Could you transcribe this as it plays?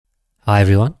Hi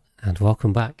everyone, and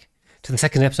welcome back to the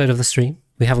second episode of the stream.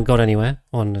 We haven't got anywhere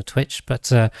on Twitch,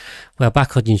 but we're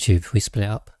back on YouTube. We split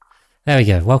up. There we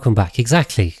go, welcome back.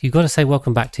 Exactly, you've got to say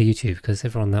welcome back to YouTube, because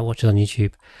everyone that watches on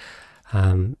YouTube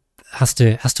has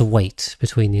to wait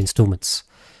between the installments.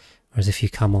 Whereas if you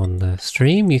come on the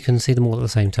stream, you can see them all at the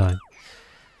same time.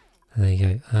 There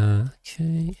you go.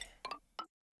 Okay.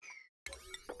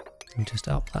 And just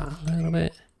up that a little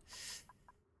bit.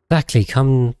 Exactly,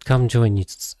 come join you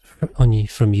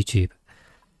from YouTube.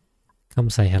 Come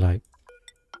say hello.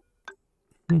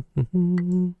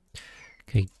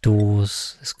 Okay,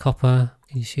 doors. There's copper.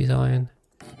 Can you use iron?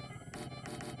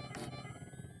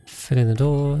 Fill in the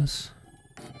doors.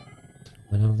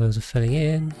 When all those are filling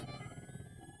in.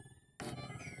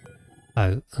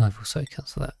 Oh, I've also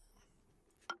cancelled that.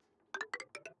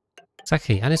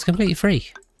 Exactly, and it's completely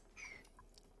free.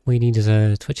 All you need is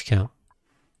a Twitch account.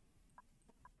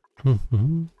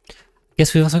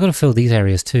 Guess we've also got to fill these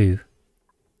areas too.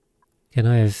 Again,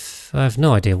 I have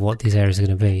no idea what these areas are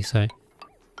going to be, so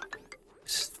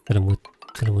just fill them with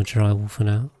drywall for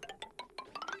now.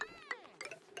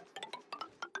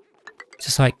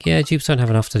 Just like, yeah, dupes don't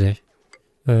have enough to do.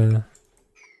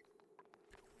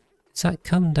 Does that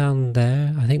come down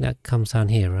there? I think that comes down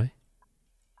here, right?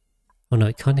 Oh no,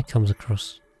 it kind of comes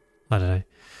across. I don't know.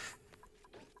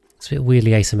 It's a bit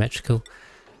weirdly asymmetrical.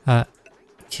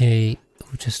 Okay,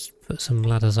 we'll just put some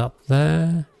ladders up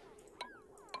there.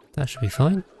 That should be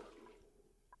fine.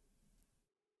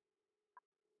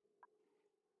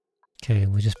 Okay,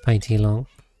 we're just painting along.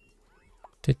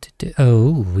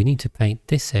 Oh, we need to paint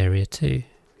this area too.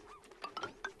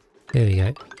 There we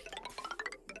go.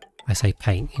 I say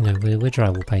paint, you know, we're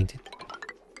drywall painting.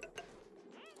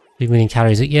 3 million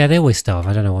calories. Yeah, they always starve.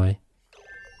 I don't know why.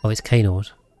 Oh, it's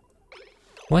Canord.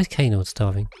 Why is Canord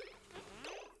starving?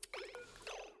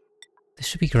 This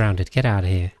should be grounded. Get out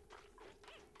of here.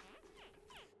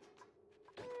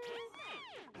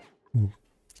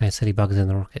 Okay, silly buggers in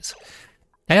the rockets.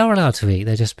 They are allowed to eat.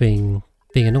 They're just being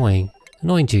annoying.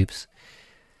 Annoying dupes.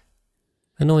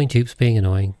 Annoying dupes being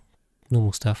annoying.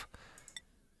 Normal stuff.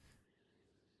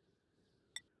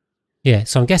 Yeah,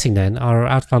 so I'm guessing then our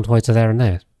outplantoids are there and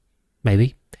there.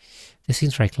 Maybe. This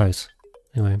seems very close.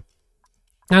 Anyway.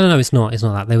 No, it's not. It's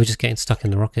not that. They were just getting stuck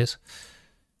in the rockets.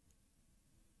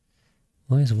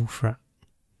 Where's Wolfrat?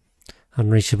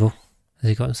 Unreachable. Has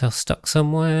he got himself stuck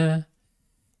somewhere?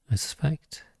 I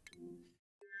suspect.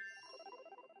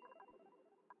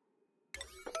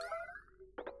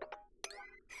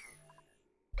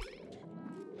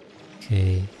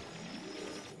 Okay.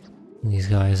 These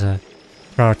guys are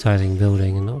prioritizing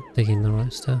building and not digging the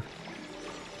right stuff.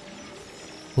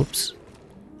 Whoops.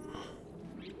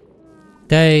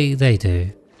 They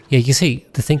do. Yeah, you can see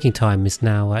the thinking time is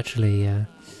now actually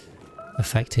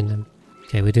affecting them.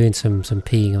 Okay, we're doing some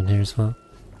peeing on here as well.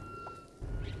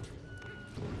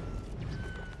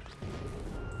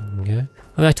 There we go.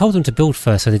 I mean, I told them to build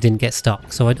first so they didn't get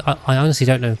stuck, so I honestly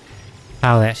don't know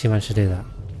how they actually managed to do that.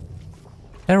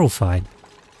 They're all fine.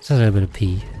 Just a little bit of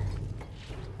pee.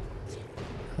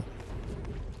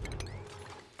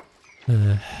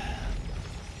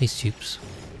 These tubes.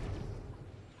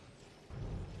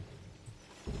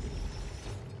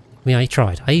 I mean, I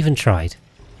tried. I even tried.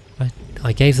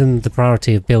 I gave them the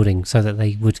priority of building so that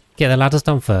they would get the ladders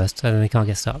done first and then they can't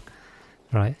get stuck.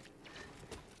 Right.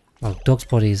 Oh, dog's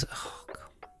bodies. Oh,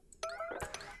 God.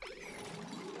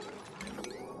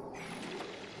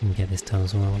 Let me get this done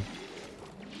as well.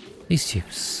 These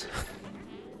tubes.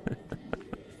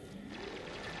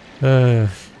 No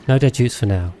dead tubes for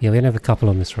now. Yeah, we only have a couple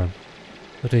on this run.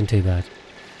 Not doing too bad.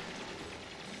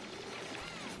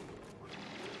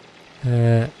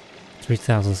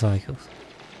 3,000 cycles.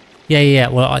 Yeah.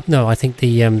 Well, I think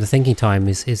the thinking time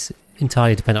is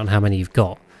entirely dependent on how many you've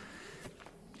got.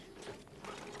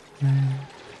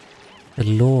 The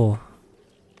law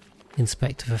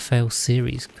inspector for failed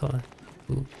series, Connor.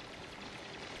 Ooh.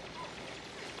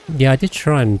 Yeah, I did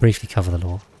try and briefly cover the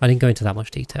law. I didn't go into that much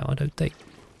detail, I don't think,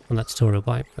 on that tutorial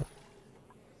bike, but...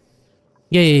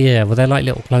 Yeah. Well, they're like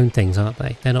little clone things, aren't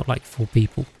they? They're not like full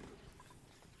people.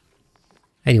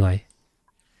 Anyway.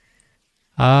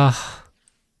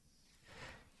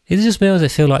 It just makes it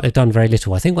feel like they've done very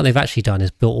little. I think what they've actually done is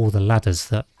built all the ladders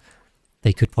that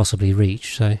they could possibly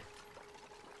reach, so...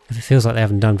 If it feels like they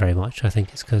haven't done very much, I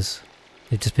think it's because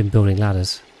they've just been building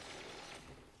ladders.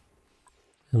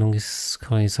 The longest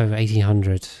colony is over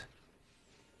 1800.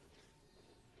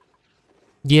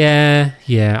 Yeah.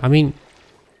 I mean,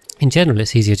 in general,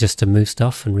 it's easier just to move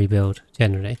stuff and rebuild,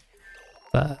 generally.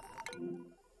 But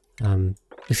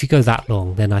if you go that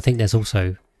long, then I think there's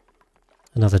also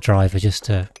another driver just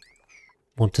to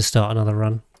want to start another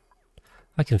run.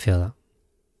 I can feel that.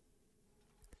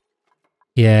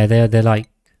 Yeah,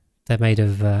 they're made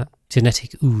of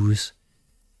genetic ooze.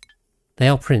 They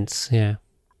are prints, yeah.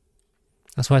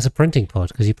 That's why it's a printing pod,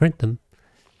 because you print them.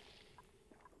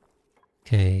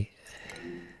 Okay.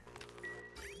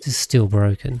 This is still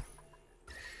broken.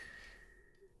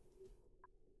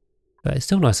 But it's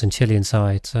still nice and chilly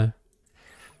inside, so...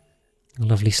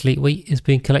 Lovely sleet wheat is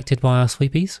being collected by our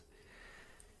sweepies.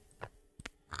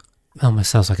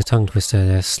 Almost sounds like a tongue twister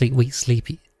there. Sleet wheat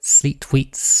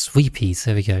sweepies.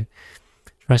 There we go.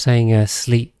 Try saying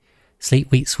sleet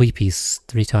wheat sweepies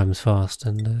 3 times fast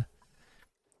and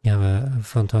you have a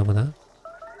fun time with that.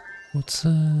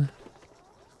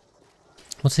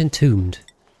 What's entombed?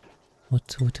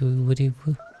 What do you...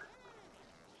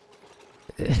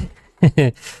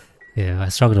 Yeah, I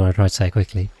struggled when I tried to say it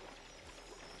quickly.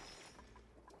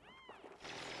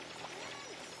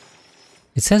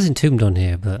 It says entombed on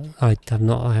here, but I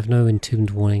have no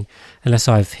entombed warning unless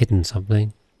I've hidden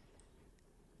something.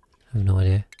 I have no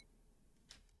idea.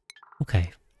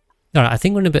 Okay. Alright, I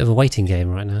think we're in a bit of a waiting game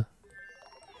right now.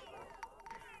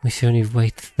 We should only weigh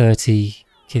 30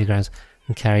 kilograms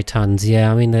and carry tons. Yeah,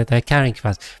 I mean, they're carrying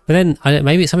capacity. But then,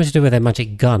 maybe it's something to do with their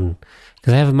magic gun.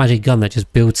 Because they have a magic gun that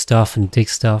just builds stuff and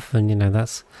digs stuff, and you know,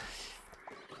 that's...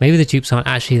 Maybe the dupes aren't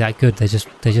actually that good, they just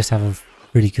have a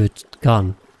really good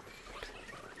gun.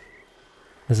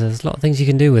 There's a lot of things you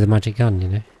can do with a magic gun, you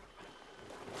know.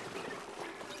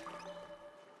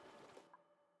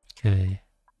 Okay.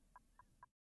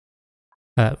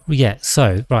 Yeah,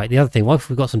 so, right, the other thing, what if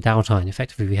we've got some downtime?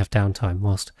 Effectively, we have downtime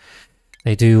whilst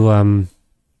they do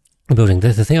building.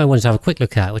 The thing I wanted to have a quick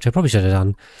look at, which I probably should have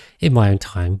done in my own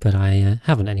time, but I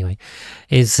haven't anyway,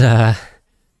 is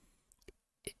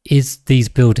these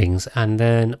buildings. And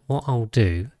then what I'll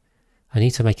do, I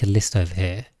need to make a list over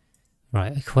here.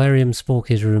 Right, aquarium,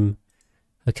 sporkage room.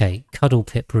 Okay, cuddle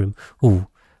pip room. Ooh,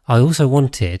 I also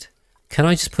wanted... Can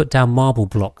I just put down marble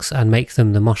blocks and make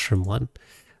them the mushroom one?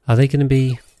 Are they going to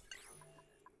be...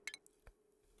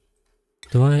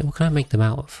 What can I make them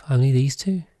out of? Only these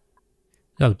two?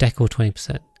 Oh, decor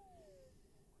 20%.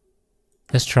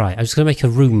 Let's try. I'm just going to make a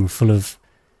room full of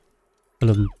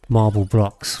marble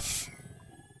blocks.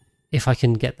 If I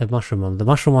can get the mushroom one. The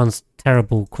mushroom one's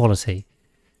terrible quality.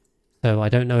 So I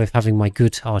don't know if having my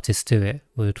good artist do it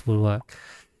would work.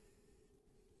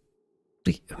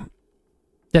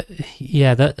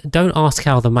 Yeah, don't ask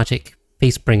how the magic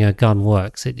Peacebringer gun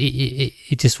works.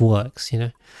 It just works, you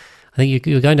know. I think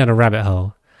you're going down a rabbit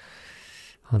hole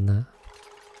on that.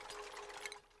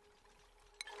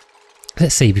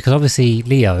 Let's see, because obviously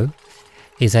Leo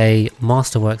is a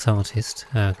Masterworks artist.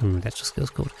 That's just what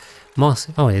it's called.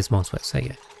 Oh, it is Masterworks. There you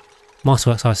go.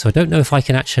 Masterworks artist. So I don't know if I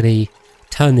can actually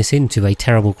turn this into a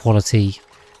terrible quality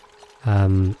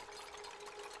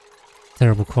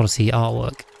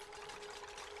artwork.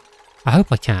 I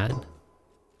hope I can.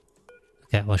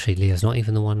 Okay, well actually Leo's not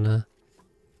even the one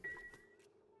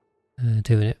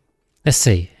doing it. Let's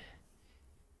see.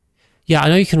 Yeah, I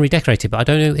know you can redecorate it, but I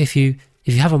don't know if you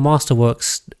have a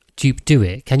Masterworks dupe do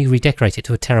it, can you redecorate it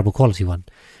to a terrible quality one?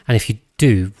 And if you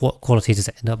do, what quality does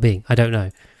it end up being? I don't know.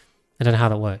 I don't know how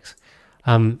that works.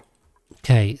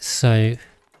 Okay, so...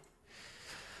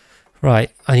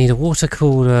 Right, I need a water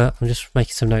cooler. I'm just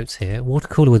making some notes here. Water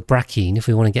cooler with Brackeen if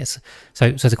we want to get... So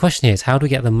the question here is, how do we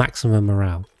get the maximum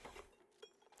morale?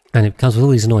 And it comes with all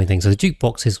these annoying things. So the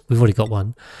jukeboxes, we've already got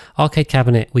one. Arcade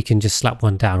cabinet, we can just slap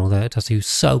one down, although it does use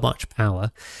so much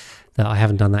power that I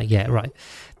haven't done that yet. Right,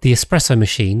 the espresso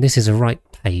machine, this is a right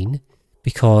pain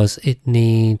because it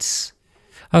needs...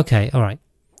 Okay, alright.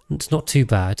 It's not too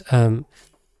bad. The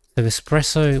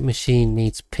espresso machine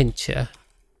needs pincher.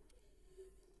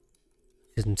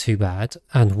 Isn't too bad.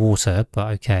 And water, but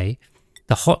okay.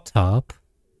 The hot tub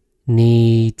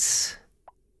needs...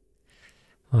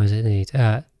 What does it need?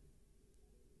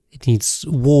 It needs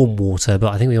warm water,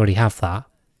 but I think we already have that.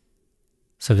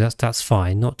 So that's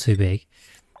fine, not too big.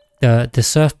 The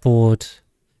surfboard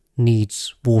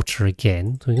needs water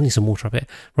again. So we're going to need some water up here.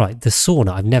 Right, the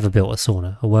sauna. I've never built a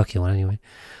sauna, a working one anyway.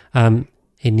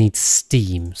 It needs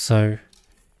steam, so...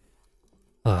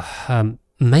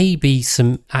 maybe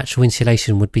some actual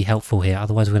insulation would be helpful here,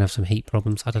 otherwise we're going to have some heat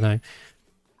problems, I don't know.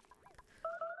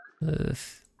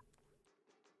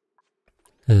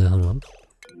 Hold on.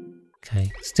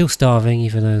 Okay, still starving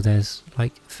even though there's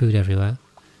like food everywhere.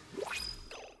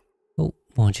 Oh,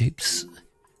 more dupes.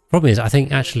 Problem is, I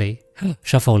think actually...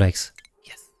 Shuffle legs.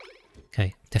 Yes.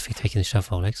 Okay, definitely taking the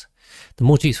shuffle legs. The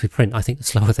more dupes we print, I think the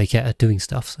slower they get at doing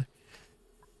stuff, so...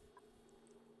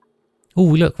 Oh,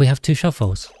 look, we have 2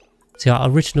 shuffles. See, our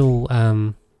original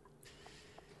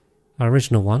our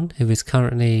original one, who is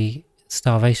currently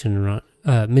starvation,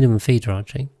 minimum feed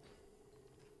ranching.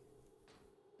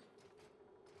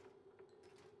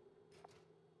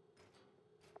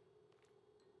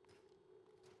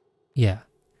 Yeah.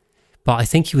 But I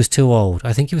think he was too old.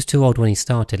 I think he was too old when he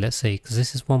started. Let's see, because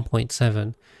this is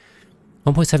 1.7.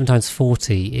 1.7 times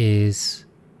 40 is...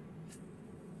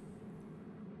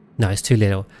 No, it's too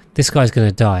little. This guy's going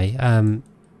to die.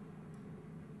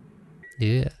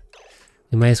 Yeah.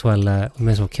 We may as well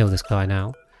kill this guy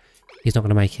now. He's not going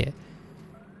to make it.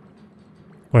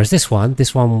 Whereas this one,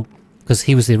 because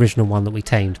he was the original one that we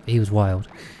tamed, but he was wild.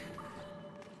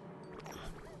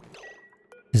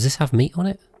 Does this have meat on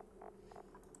it?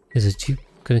 Is a dupe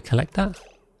going to collect that?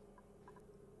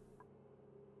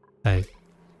 Oh.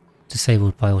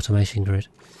 Disabled by automation grid.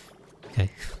 Okay.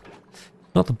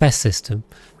 Not the best system.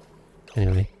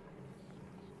 Anyway.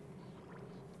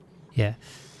 Yeah.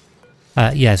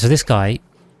 Yeah, so this guy,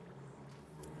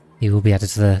 he will be added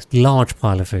to the large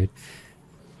pile of food.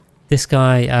 This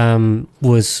guy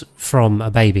was from a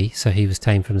baby, so he was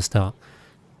tamed from the start.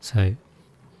 So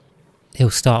he'll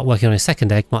start working on his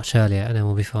second egg much earlier, and then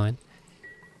we'll be fine.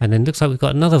 And then looks like we've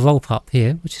got another Volpup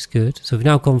here, which is good. So we've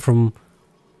now gone from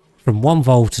 1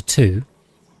 Vol to 2.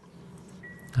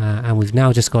 And we've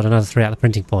now just got another 3 out of the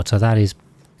printing pod, so that is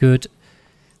good.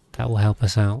 That will help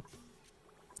us out.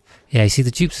 Yeah, you see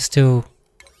the dupes are still...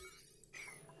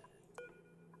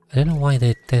 I don't know why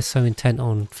they're so intent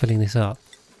on filling this up.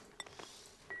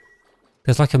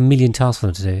 There's like a million tasks for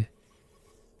them to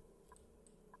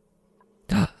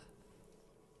do.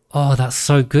 Oh, that's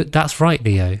so good. That's right,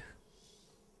 Leo.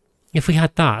 If we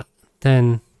had that,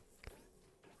 then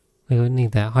we wouldn't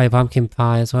need that. Higher pumpkin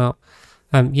pie as well.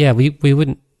 Yeah, we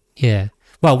wouldn't... Yeah.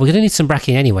 Well, we're going to need some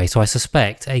bracking anyway, so I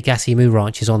suspect a Gassy Moo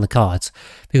Ranch is on the cards.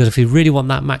 Because if we really want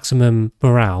that maximum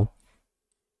morale,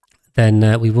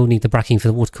 then we will need the bracking for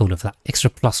the water cooler for that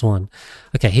extra +1.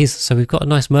 Okay, so we've got a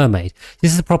nice mermaid.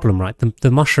 This is the problem, right?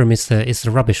 The mushroom is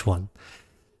the rubbish one.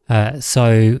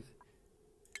 So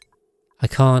I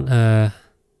can't let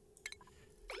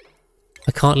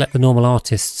the normal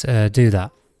artists do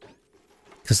that,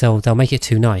 because they'll make it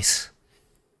too nice.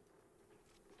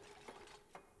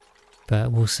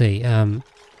 But we'll see.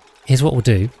 Here's what we'll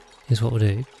do.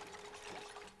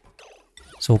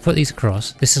 So we'll put these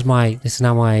across. This is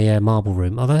now my marble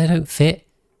room. Although they don't fit.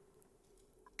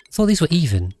 I thought these were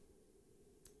even.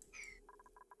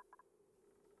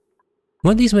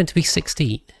 Weren't these meant to be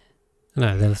 16?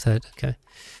 No, they were 30. Okay.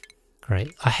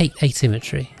 Great. I hate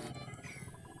asymmetry.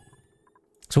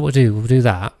 So what we'll do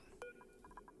that.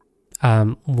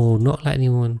 We'll not let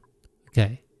anyone...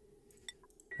 Okay.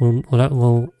 No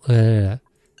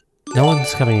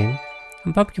one's coming in.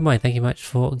 And Pumpkin Pie, thank you much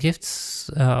for gifts.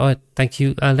 Thank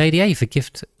you, Lady A, for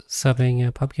gift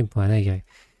subbing Pumpkin Pie. There you go.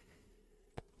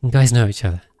 You guys know each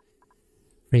other.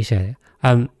 Appreciate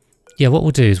it. Yeah, what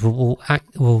we'll do is we'll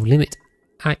limit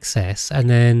access, and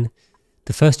then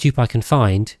the first dupe I can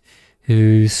find,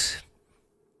 who's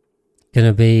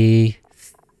gonna be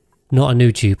not a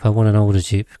new dupe. I want an older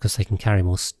dupe because they can carry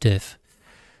more stuff.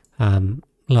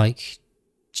 Like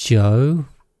Joe.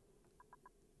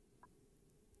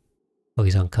 Oh,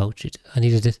 he's uncultured. I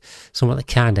needed someone that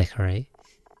can decorate.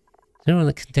 Is there anyone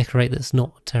that can decorate that's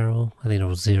not terrible? I think it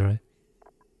was 0.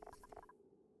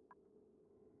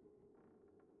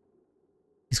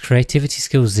 His creativity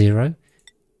skills 0.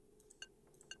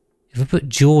 If I put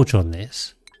George on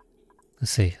this,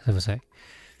 let's see, have a sec.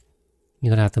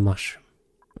 You're gonna have the mushroom.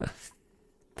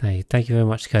 Thank you very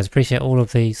much, guys. Appreciate all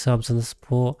of the subs and the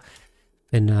support.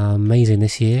 Been amazing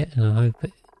this year, and I hope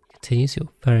it continues. You're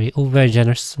all very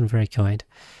generous and very kind.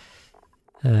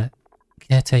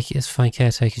 Caretaker is fine.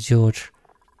 Caretaker George.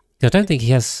 I don't think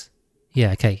he has.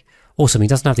 Yeah, okay, awesome. He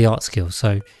doesn't have the art skills,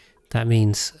 so that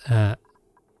means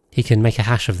he can make a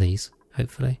hash of these.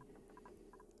 Hopefully.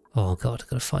 Oh god, I've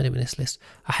got to find him in this list.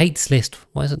 I hate this list.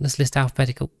 Why isn't this list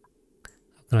alphabetical?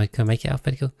 Can I make it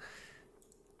alphabetical?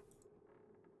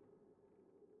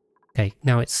 Okay,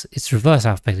 now it's reverse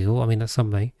alphabetical. I mean, that's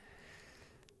something.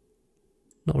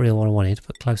 Not really what I wanted,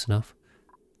 but close enough.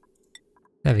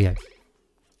 There we go.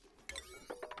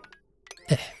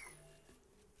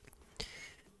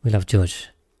 We love George.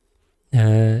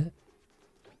 The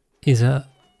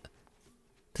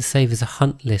save is a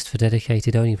hunt list for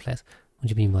dedicated only players. What do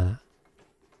you mean by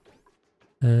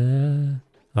that?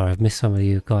 Oh, I've missed some of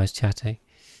you guys chatting.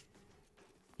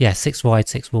 Yeah, 6 wide,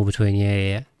 6 wall between.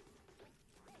 Yeah.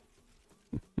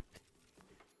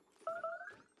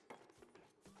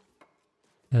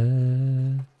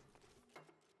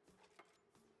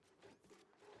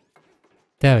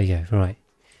 There we go, right.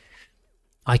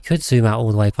 I could zoom out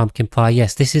all the way, Pumpkin Pie.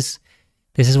 Yes, this is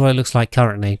This is what it looks like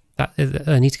currently.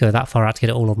 I need to go that far out to get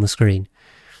it all on the screen.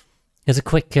 Here's a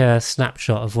quick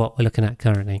snapshot of what we're looking at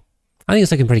currently. I think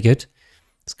it's looking pretty good.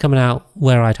 It's coming out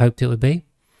where I'd hoped it would be.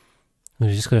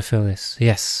 We're just going to fill this.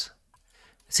 Yes.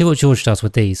 Let's see what George does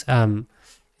with these. It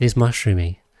is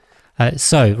mushroomy.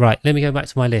 So, right, let me go back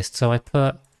to my list. So I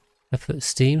put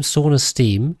steam, sauna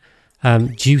steam,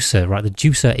 juicer. Right, the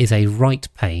juicer is a right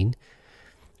pain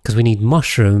because we need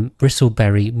mushroom,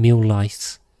 bristleberry, meal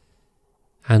lice,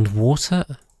 and water.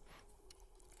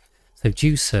 So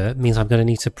juicer means I'm going to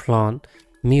need to plant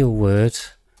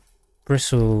mealwood,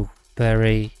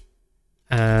 bristleberry,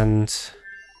 and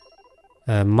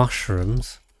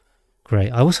mushrooms.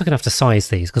 Great. I'm also going to have to size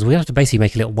these because we have to basically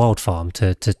make a little wild farm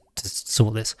to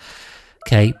sort this.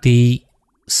 Okay, the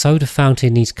soda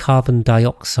fountain needs carbon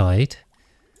dioxide.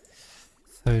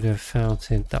 Soda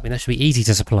fountain. I mean, that should be easy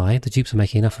to supply. The dupes are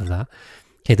making enough of that.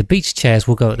 Okay, the beach chairs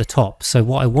will go at the top. So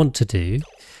what I want to do,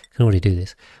 I can already do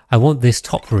this. I want this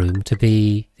top room to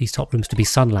be, these top rooms to be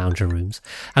sun lounger rooms.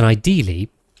 And ideally,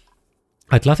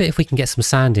 I'd love it if we can get some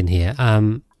sand in here.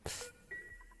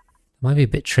 Might be a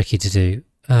bit tricky to do.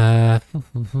 I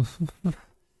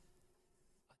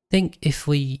think if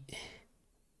we...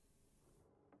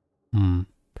 we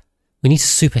need to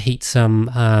superheat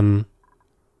some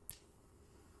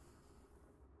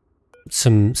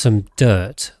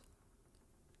dirt.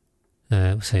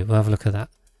 We'll see. We'll have a look at that.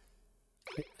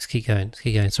 Let's keep going. Let's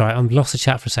keep going. Sorry, I'm lost the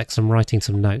chat for a sec. So I'm writing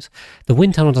some notes. The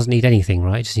wind tunnel doesn't need anything,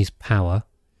 right? It just needs power.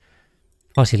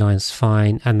 Party line's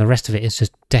fine, and the rest of it is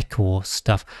just decor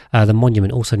stuff. The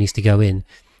monument also needs to go in.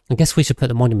 I guess we should put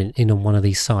the monument in on one of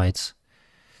these sides.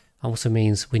 Also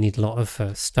means we need a lot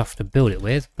of stuff to build it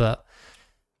with, but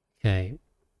okay,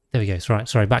 there we go.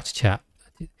 Sorry, back to chat.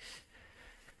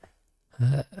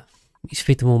 You should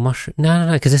feed them all mushroom.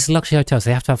 No, because this is luxury hotels.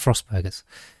 They have to have frost burgers.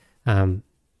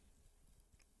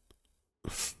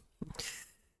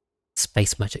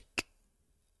 Space magic.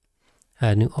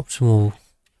 New optimal.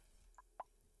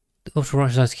 The optimal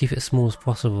right size to keep it as small as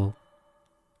possible.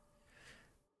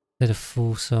 Instead of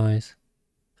full size.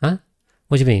 Huh?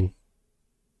 What do you mean?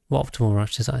 What optimal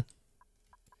rush design?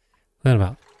 What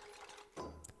about?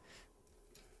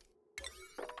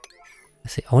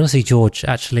 Let's see. I want to see George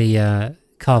actually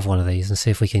carve one of these and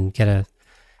see if we can get a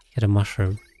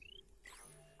mushroom.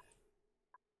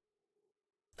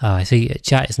 Ah, I see.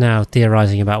 Chat is now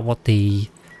theorizing about what the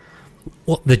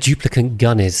duplicate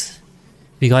gun is.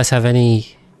 If you guys have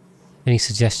any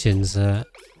suggestions,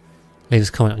 leave us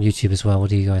a comment on YouTube as well. What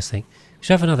do you guys think? We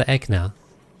should have another egg now.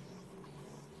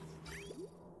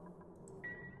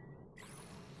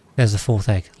 There's the fourth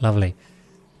egg. Lovely.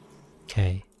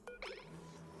 Okay.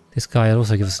 This guy will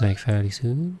also give us an egg fairly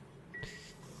soon.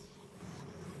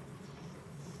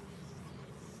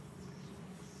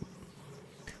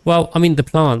 Well, I mean, the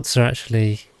plants are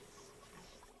actually...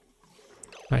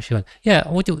 Yeah,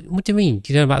 what do you mean?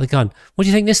 Do you know about the gun? What do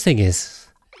you think this thing is?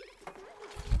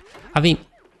 I mean,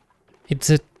 it's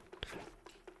a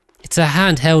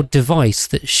handheld device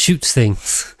that shoots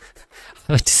things.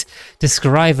 I would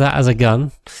describe that as a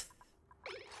gun.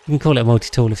 You can call it a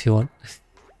multi-tool if you want.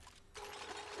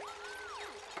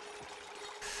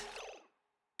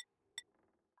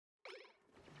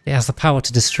 It has the power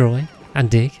to destroy and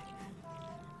dig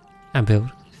and build.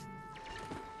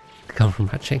 Come from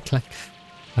Ratchet & Clank.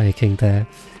 Fire King there.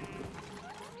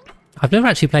 I've never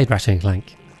actually played Ratchet &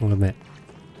 Clank, I'll admit.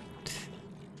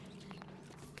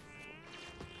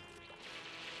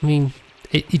 I mean,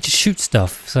 it just shoots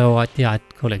stuff, so yeah,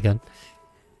 I'd call it a gun.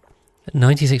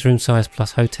 96 room size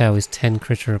plus hotel is 10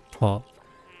 critter a pop.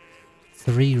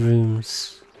 3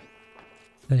 rooms,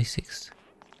 36.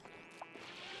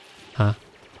 Huh?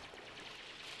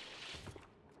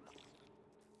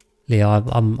 Leo,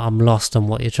 I'm lost on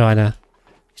what you're trying to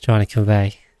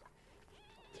convey.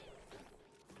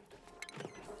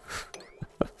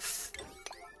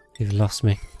 You've lost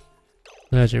me.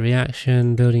 Allergic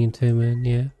reaction, building entombment,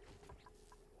 yeah.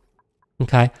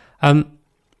 Okay. I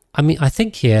mean, I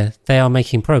think here they are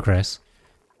making progress,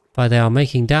 but they are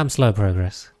making damn slow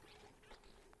progress.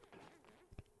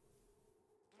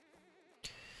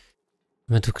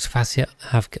 Mental capacity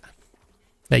have.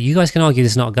 Now, you guys can argue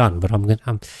this is not a gun, but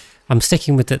I'm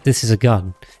sticking with that. This is a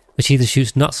gun, which either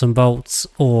shoots nuts and bolts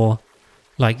or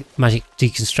like magic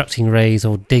deconstructing rays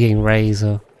or digging rays,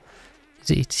 or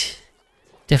it's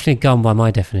definitely a gun by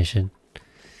my definition.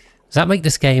 Does that make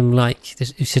this game like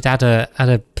you should add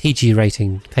a PG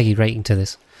rating, PEGI rating to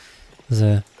this?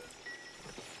 There's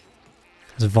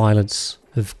violence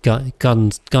of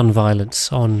gun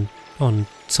violence on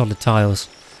solid tiles.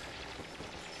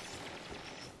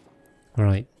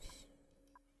 Right.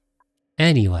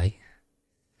 Anyway,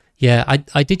 Yeah,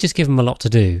 I did just give him a lot to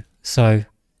do, so...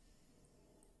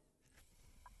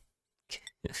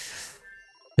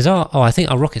 I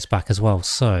think our rocket's back as well,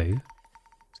 so...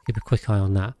 Let's keep a quick eye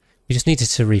on that. We just needed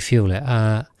to refuel it.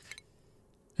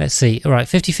 Let's see. Alright,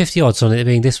 50-50 odds on it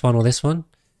being this one or this one.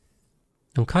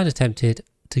 I'm kind of tempted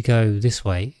to go this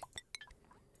way.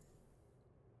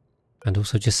 And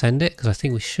also just send it, because I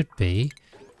think we should be.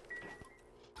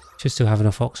 Should still have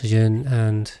enough oxygen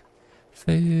and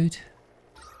food.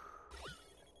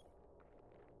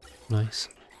 Nice.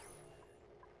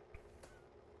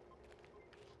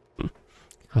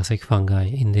 Classic fungi,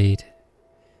 indeed.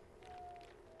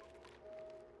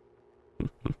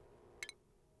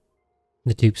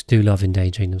 The dupes do love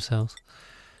endangering themselves.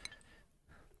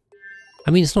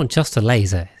 I mean, it's not just a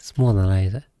laser, it's more than a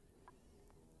laser.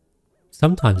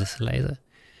 Sometimes it's a laser.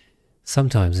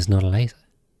 Sometimes it's not a laser.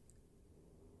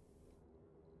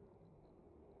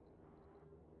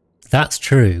 That's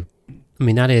true. I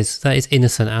mean, that is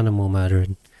innocent animal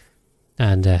murdering.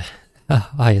 And,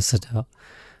 I Sadar,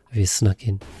 have you snuck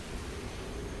in?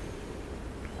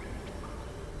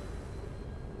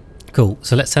 Cool,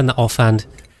 so let's send that off, and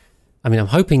I mean, I'm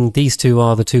hoping these two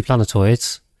are the two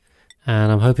planetoids,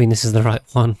 and I'm hoping this is the right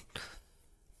one.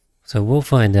 So we'll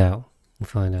find out. We'll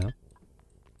find out.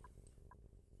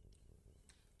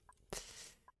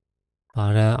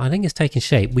 But I think it's taking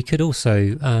shape. We could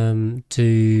also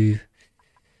do...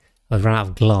 I've run out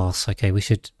of glass. Okay, we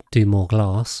should do more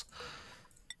glass.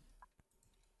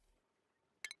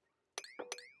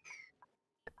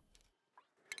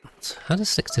 So how does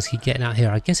Six keep getting out here?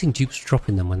 I'm guessing dupes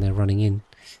dropping them when they're running in.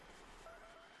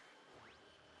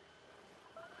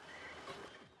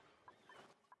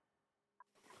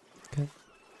 Okay.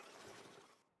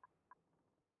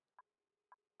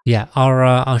 Yeah,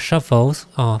 our shovels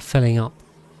are filling up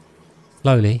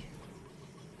slowly,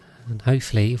 and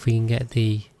hopefully, if we can get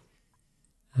the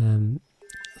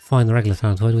find the regular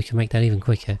planetoid, we can make that even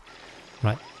quicker.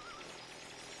 Right.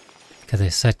 Because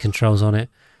there's set controls on it.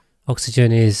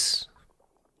 Oxygen is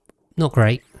not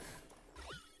great.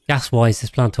 Gas-wise, this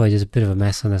planetoid is a bit of a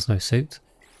mess and there's no suit.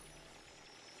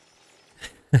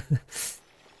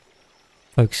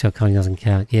 Focus shell kind of doesn't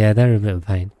count. Yeah, they're a bit of a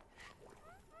pain.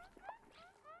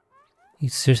 You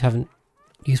just haven't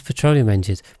used petroleum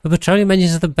engines. But petroleum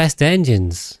engines are the best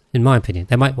engines, in my opinion.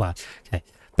 They might, well, okay.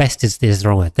 Best is the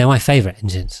wrong word. They're my favourite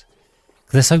engines.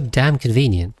 They're so damn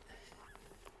convenient.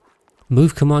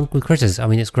 Move command with critters. I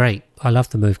mean, it's great. I love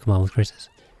the move command with critters.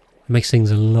 It makes things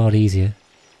a lot easier.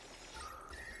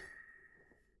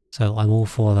 So I'm all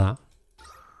for that.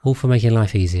 All for making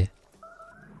life easier.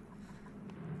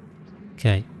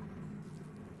 Okay.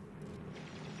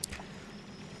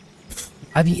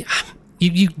 I mean,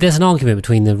 there's an argument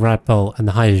between the Red Bull and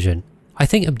the hydrogen. I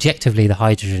think objectively the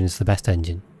hydrogen is the best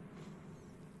engine.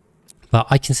 But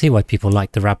I can see why people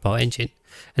like the Radbolt engine.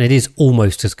 And it is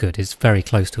almost as good. It's very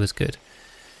close to as good.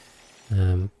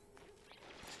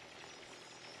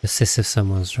 Assist if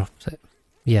someone's dropped it.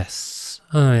 Yes.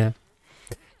 Oh, yeah.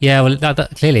 Yeah, well,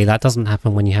 clearly that doesn't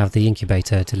happen when you have the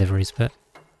incubator deliveries, but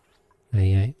there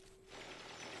you go.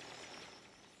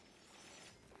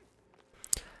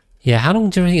 Yeah, how long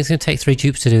do you think it's going to take 3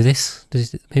 dupes to do this?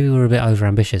 Maybe we're a bit over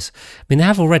ambitious. I mean, they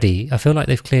have already. I feel like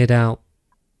they've cleared out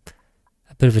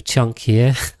a bit of a chunk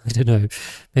here. I don't know.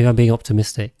 Maybe I'm being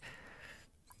optimistic.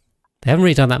 They haven't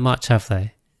really done that much, have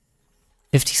they?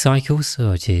 50 cycles?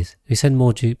 Oh, jeez. We send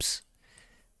more dupes.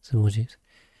 Some more dupes.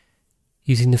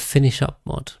 Using the finish up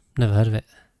mod. Never heard of it.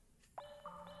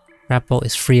 Radbolt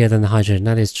is freer than the hydrogen.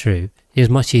 That is true. It is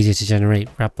much easier to generate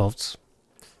Radbolts.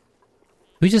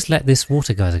 We just let this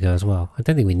water geyser go as well. I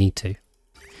don't think we need to.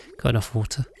 Got enough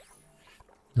water.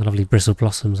 The lovely bristle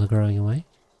blossoms are growing away.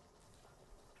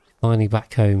 Finally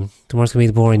back home. Tomorrow's going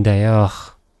to be the boring day. Oh,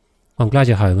 well, I'm glad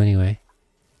you're home anyway.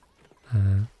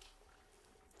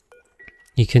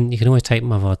 You can always take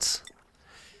my VODs.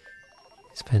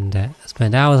 Spend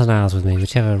hours and hours with me,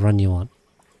 whichever run you want.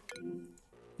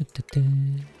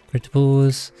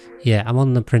 Printables. Yeah, I'm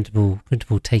on the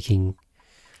printable taking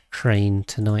train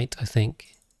tonight, I think.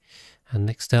 And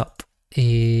next up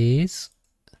is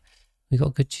we got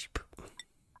a good Jeep.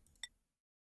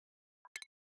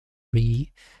 Here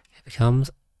becomes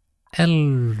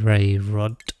El Ray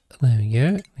Rod. There we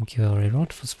go. Thank you, El Ray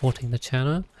Rod, for supporting the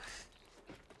channel.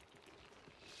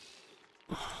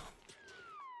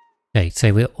 Okay,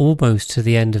 so we're almost to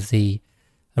the end of the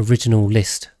original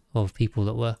list of people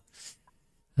that were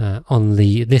on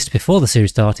the list before the series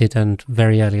started and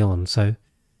very early on. So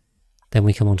then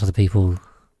we come on to the people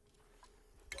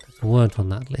that weren't on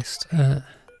that list. I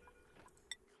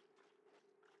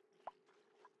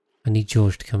need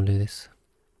George to come do this.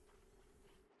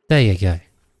 There you go.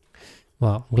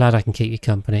 Well, I'm glad I can keep you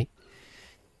company.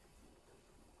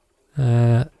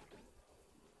 No.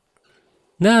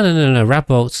 Rad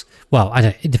bolts. Well, I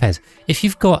don't. It depends. If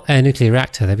you've got a nuclear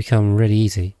reactor, they become really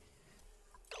easy.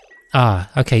 Ah,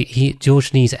 okay.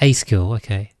 George needs a skill.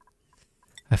 Okay.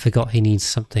 I forgot he needs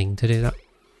something to do that.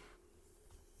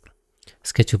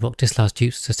 Schedule block disallows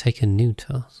dupes to take a new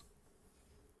task.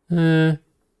 I don't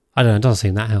know. It doesn't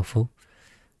seem that helpful.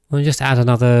 We'll just add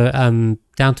another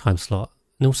downtime slot,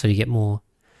 and also you get more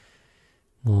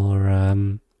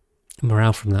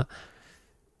morale from that.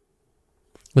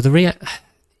 With the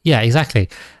yeah, exactly.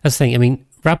 That's the thing. I mean,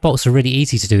 rad bolts are really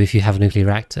easy to do if you have a nuclear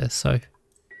reactor, so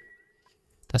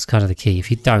that's kind of the key. If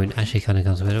you don't, actually, kind of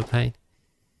comes a bit of a pain.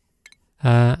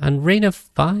 And Rena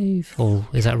 5, or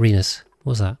is that Rena's?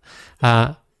 What was that?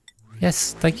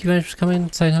 Yes, thank you very much for coming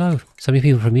and saying hello. So many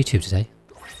people from YouTube today.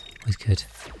 Always good.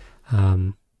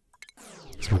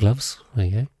 Some gloves. There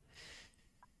you go.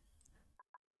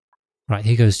 Right,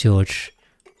 here goes George.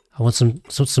 I want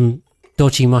some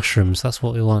dodgy mushrooms. That's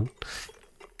what we want.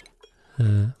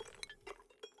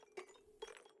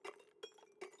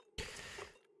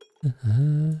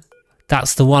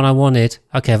 That's the one I wanted.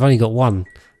 Okay, I've only got one.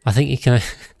 I think you can...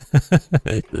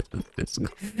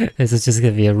 This is just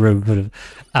going to be a room full of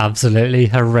absolutely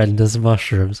horrendous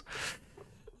mushrooms.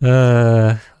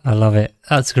 I love it.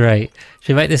 That's great.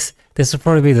 Should we make this... This will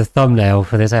probably be the thumbnail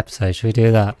for this episode. Should we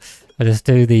do that? I'll just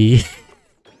do the...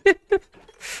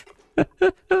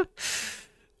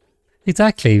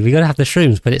 Exactly. We got to have the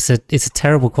shrooms, but it's a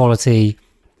terrible quality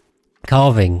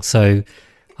carving, so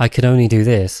I can only do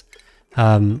this.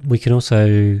 We can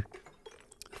also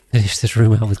finish this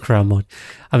room out with crown mod.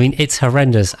 I mean, it's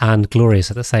horrendous and glorious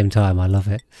at the same time. I love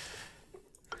it.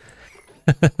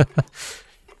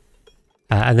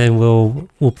 And then we'll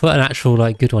put an actual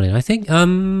like good one in. I think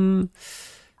I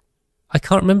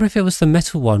can't remember if it was the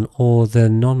metal one or the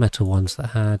non-metal ones that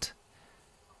had.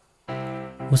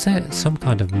 Was there some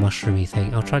kind of mushroomy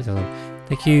thing? I'll try the other one.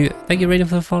 Thank you, Rena,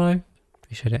 for the follow.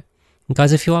 Appreciate it. And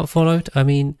guys, if you aren't followed, I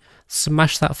mean,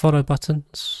 smash that follow button.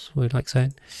 That's what we like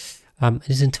saying. It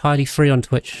is entirely free on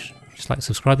Twitch, just like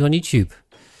subscribing on YouTube.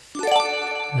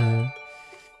 And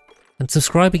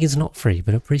subscribing is not free,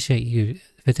 but I appreciate you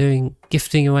for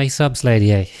gifting away subs,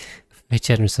 Lady A. Very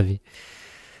generous of you.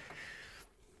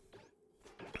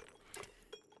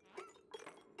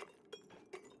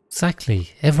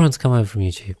 Exactly. Everyone's come over from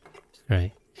YouTube. It's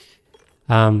great.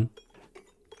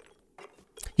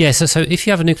 Yeah, so if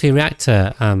you have a nuclear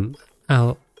reactor,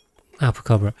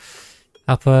 Alpacabra,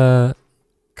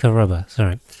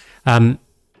 sorry.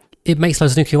 It makes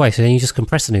loads of nuclear waste, so then you just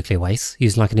compress the nuclear waste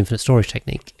using like an infinite storage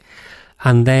technique.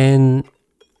 And then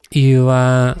you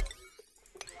then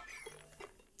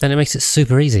it makes it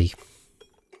super easy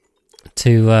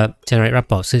to generate rad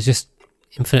bolts. So it just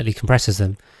infinitely compresses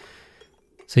them.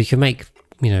 So you can make,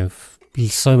 you know,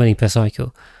 so many per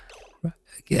cycle.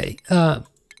 Okay,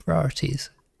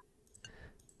 priorities.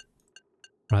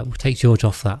 Right, we'll take George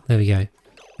off that. There we go.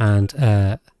 And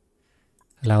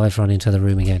allow everyone into the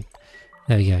room again.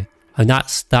 There we go. And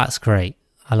that's great.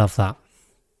 I love that.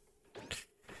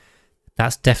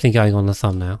 That's definitely going on the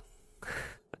thumbnail.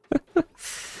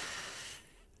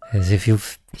 As if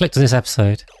you've clicked on this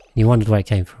episode and you wondered where it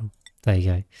came from. There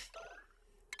you go.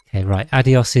 Okay, right.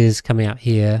 Adios is coming out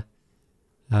here.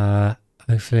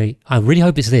 Hopefully, I really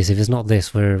hope it's this. If it's not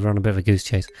this, we're on a bit of a goose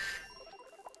chase.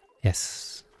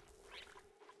 Yes.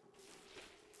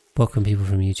 Welcome people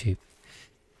from YouTube.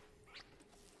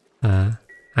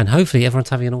 And hopefully everyone's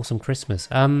having an awesome Christmas.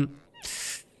 I'm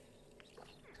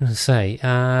going to say,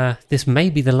 this may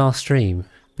be the last stream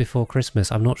before Christmas.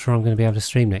 I'm not sure I'm going to be able to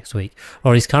stream next week.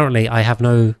 Or at least currently I have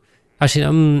no... Actually,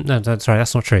 no, sorry,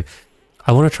 that's not true.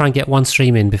 I want to try and get one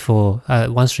stream in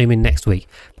next week,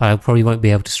 but I probably won't be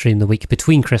able to stream the week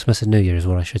between Christmas and New Year is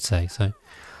what I should say. So,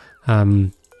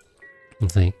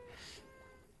 let's see.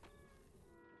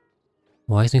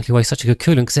 Why is nuclear waste such a good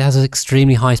coolant? Because it has an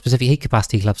extremely high specific heat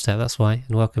capacity, Clubstep, that's why,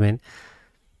 and welcome in.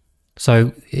 So,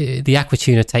 the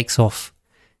Aquatuner takes off,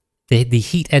 the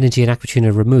heat energy an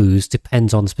Aquatuner removes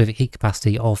depends on the specific heat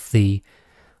capacity of the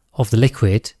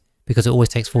liquid, because it always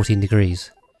takes 14 degrees.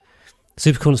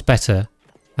 Supercoolant's better,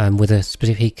 with a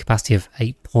specific heat capacity of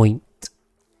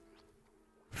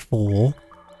 8.4.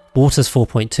 Water's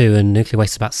 4.2 and nuclear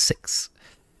waste is about 6.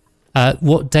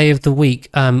 What day of the week?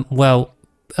 Well,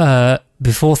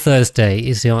 before Thursday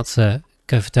is the answer.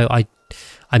 Go for dough.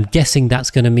 I'm guessing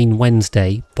that's going to mean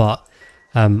Wednesday, but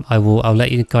I'll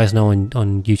let you guys know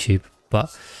on YouTube.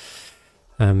 But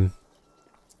I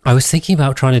was thinking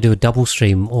about trying to do a double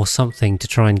stream or something to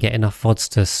try and get enough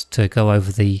VODs to go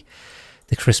over the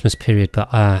the Christmas period, but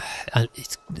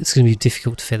it's going to be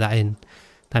difficult to fit that in.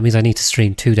 That means I need to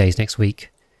stream 2 days next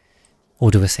week, or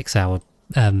do a 6-hour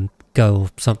go or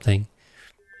something.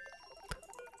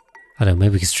 I don't know,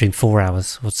 maybe we could stream 4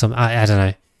 hours or something. I don't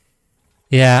know.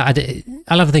 Yeah,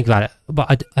 I'll have a think about it,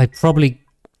 but I probably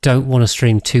don't want to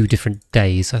stream 2 different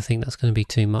days. I think that's going to be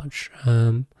too much.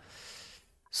 So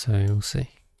we'll see.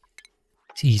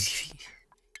 It's easy.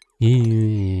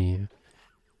 Yeah.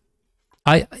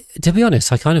 To be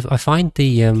honest, I find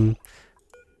the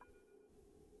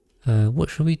what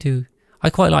should we do? I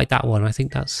quite like that one. I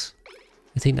think that's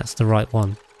the right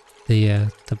one.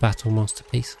 The battle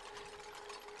masterpiece.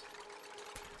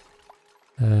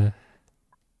 Yeah,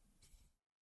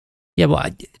 well,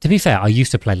 to be fair, I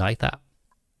used to play like that,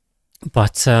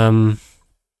 but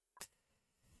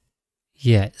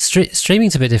yeah,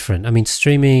 streaming's a bit different. I mean,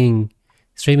 streaming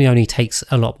only takes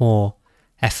a lot more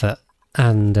effort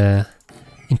and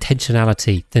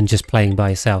intentionality than just playing by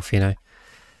yourself. You know,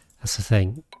 that's the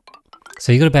thing.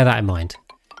 So you got to bear that in mind.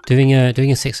 Doing a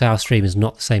 6-hour stream is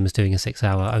not the same as doing a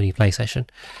 6-hour only play session.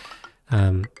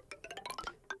 But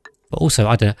also,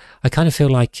 I don't know. I kind of feel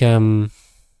like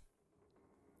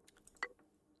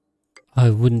I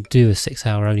wouldn't do a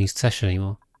 6-hour only session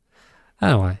anymore. I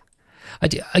don't know why.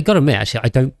 I got to admit, actually, I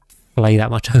don't play that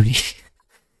much only,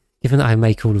 given that I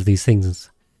make all of these things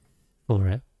for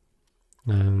it.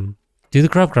 Do the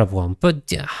grub one,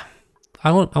 but yeah,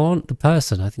 I want the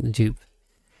person. I think the dupe is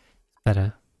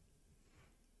better.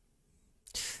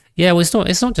 Yeah, well,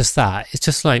 it's not just that. It's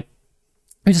just like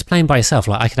I'm just playing by yourself.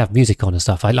 Like I can have music on and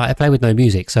stuff. I play with no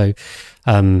music, so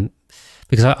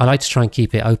because I like to try and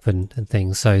keep it open and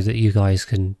things, so that you guys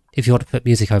can, if you want to put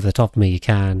music over the top of me, you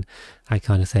can, that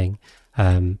kind of thing.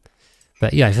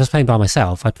 But yeah, if I was playing by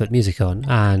myself, I'd put music on,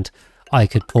 and I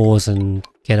could pause and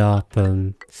get up,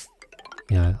 and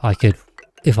you know, I could,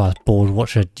 if I was bored,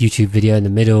 watch a YouTube video in the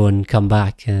middle and come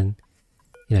back, and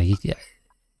you know,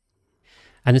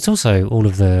 and it's also all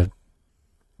of the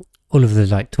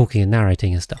like talking and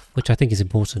narrating and stuff, which I think is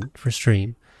important for a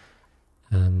stream.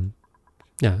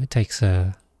 No, it takes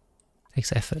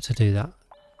effort to do that.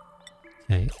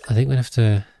 Okay, I think we have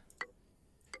to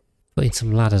put in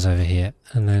some ladders over here,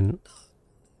 and then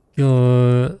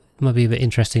it might be a bit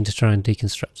interesting to try and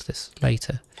deconstruct this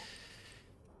later.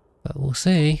 But we'll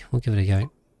see. We'll give it a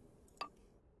go.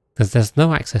 Because there's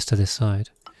no access to this side.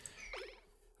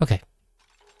 Okay.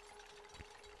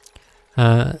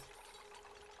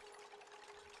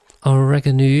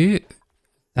 Oregano.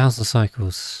 1,000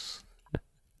 cycles.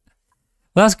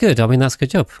 Well, that's good. I mean, that's a good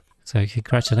job. So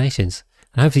congratulations.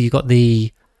 And hopefully you got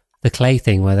the clay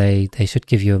thing where they should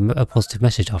give you a positive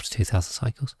message after 2,000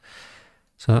 cycles.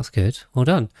 So that's good. Well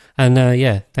done. And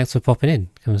yeah, thanks for popping in.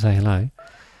 Come and say hello.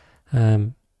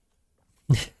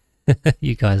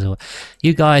 You guys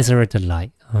are a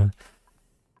delight.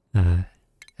 It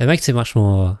makes it much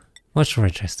more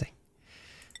interesting.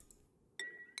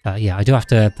 Yeah, I do have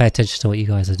to pay attention to what you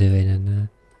guys are doing and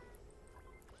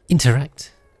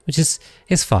interact, which is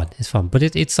fun. It's fun, but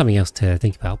it's something else to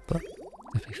think about. But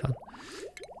definitely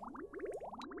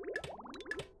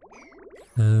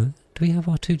fun. Do we have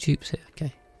our 2 dupes here?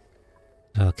 Okay.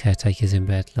 Oh, caretaker's in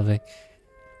bed. Lovely.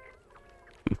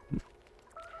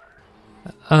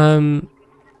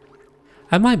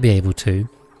 I might be able to.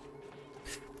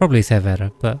 Probably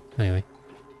Severa, but anyway,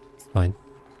 it's fine.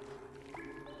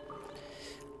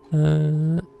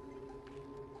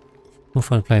 More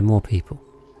fun playing more people.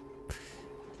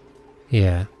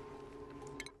 Yeah.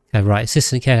 Okay, right,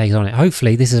 assistant caretaker's on it.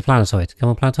 Hopefully this is a planetoid. Come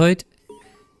on, planetoid.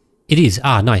 It is.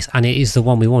 Ah, nice. And it is the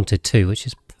one we wanted too, which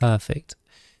is perfect.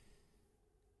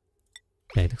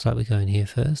 Okay, looks like we're going here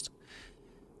first.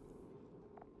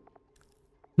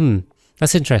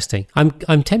 That's interesting.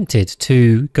 I'm tempted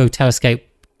to go telescope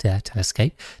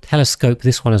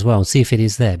this one as well and see if it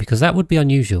is there, because that would be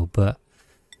unusual, but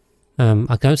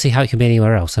I don't see how it can be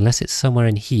anywhere else unless it's somewhere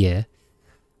in here.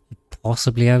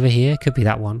 Possibly over here. Could be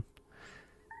that one.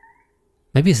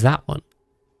 Maybe it's that one.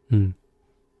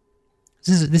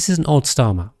 This is an odd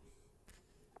star map.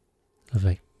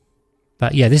 Lovely.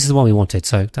 But yeah, this is the one we wanted,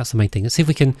 so that's the main thing. Let's see if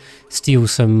we can steal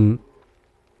some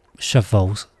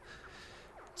shovels.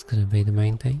 It's going to be the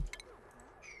main thing.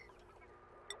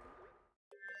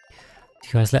 Do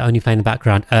you guys let only play in the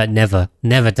background? Never.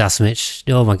 Never, Dasmich.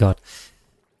 Oh my god.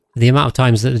 The amount of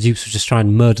times that the dupes will just try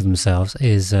and murder themselves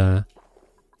is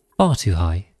far too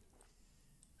high.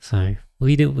 So,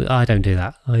 I don't do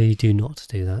that. I do not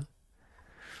do that.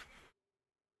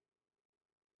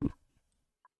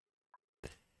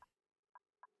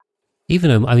 Even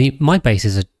though, I mean, my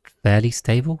bases are fairly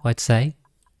stable, I'd say.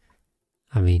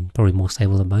 I mean, probably more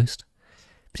stable than most.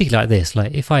 particularly like this,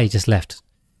 like if I just left,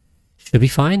 should be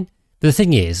fine. But the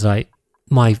thing is, like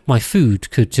my food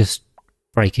could just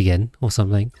break again or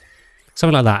something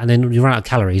like that, and then you run out of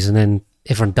calories, and then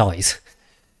everyone dies.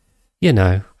 You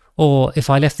know, or if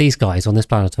I left these guys on this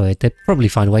planetoid, they'd probably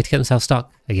find a way to get themselves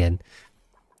stuck again,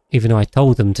 even though I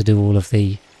told them to do all of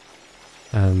the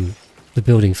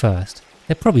building first.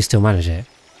 They'd probably still manage it.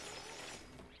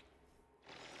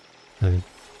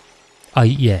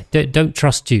 Yeah, don't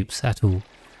trust dupes at all.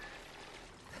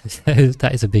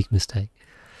 That is a big mistake.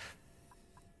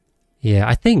 Yeah,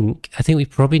 I think we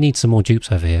probably need some more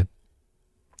dupes over here.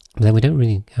 But then we don't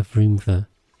really have room for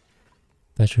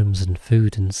bedrooms and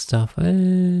food and stuff.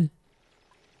 We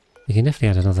can definitely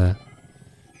add another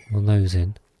one of those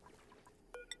in.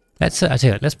 I tell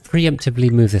you what, let's preemptively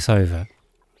move this over.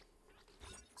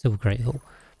 Still great.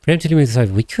 Preemptively move this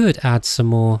over. We could add some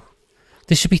more.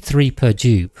 This should be 3 per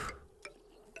dupe.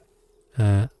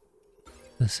 Let's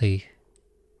see.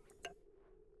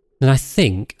 Then I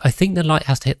think the light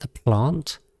has to hit the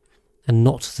plant and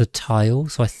not the tile,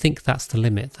 so I think that's the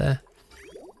limit there.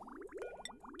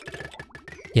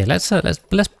 Yeah, let's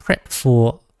prep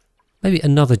for maybe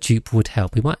another dupe would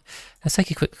help. Let's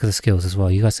take a quick look at the skills as well.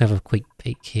 You guys have a quick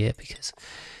peek here because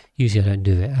usually I don't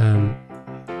do it.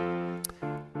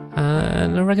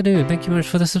 And Oregano, thank you very much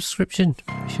for the subscription.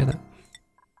 Appreciate that.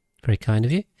 Very kind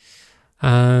of you.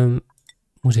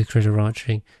 We'll do critter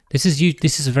ranching. This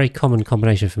is a very common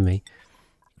combination for me.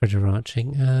 Critter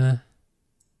ranching.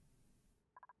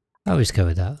 I'll just go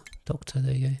with that. Doctor,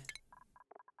 there you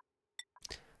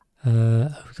go.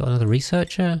 We've got another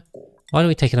researcher. Why don't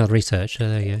we take another researcher?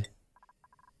 There you go.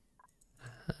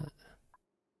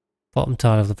 Bottom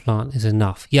tile of the plant is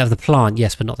enough. Yeah, the plant,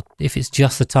 yes, but not the, if it's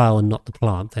just the tile and not the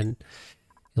plant, then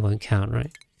it won't count,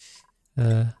 right?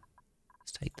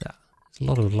 Let's take that. There's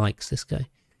a lot of likes, this guy.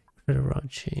 Critter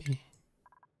ranching.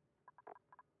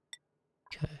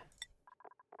 Okay.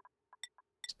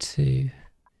 2.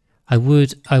 I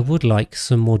would like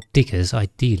some more diggers,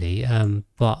 ideally,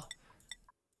 but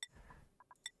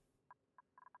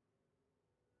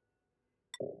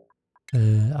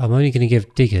I'm only going to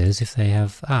give diggers if they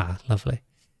have... lovely.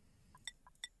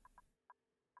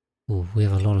 Ooh, we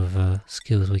have a lot of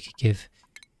skills we could give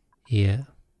here.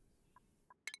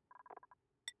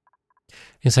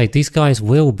 And say these guys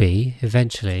will be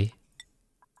eventually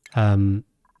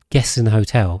guests in the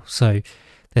hotel, so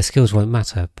their skills won't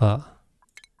matter, but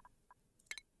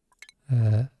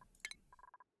for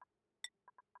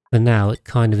now it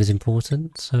kind of is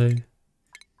important, so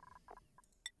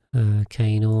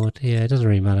Cane Ord, yeah, it doesn't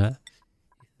really matter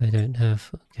if they don't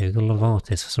have... Okay, we've got a lot of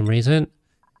artists for some reason.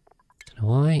 Don't know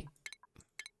why.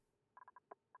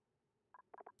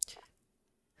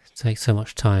 It takes so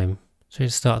much time. So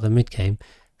just start the mid game.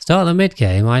 Start the mid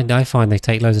game. I find they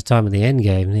take loads of time at the end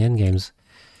game. The end game's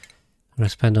where I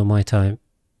spend all my time.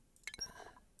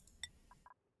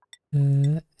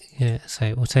 Yeah,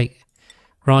 so we'll take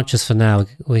ranchers for now.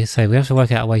 We say we have to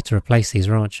work out a way to replace these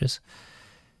ranchers.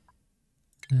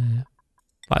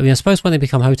 But I mean, I suppose when they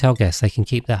become hotel guests, they can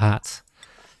keep their hats.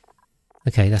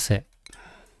 Okay, that's it.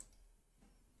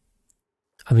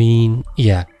 I mean,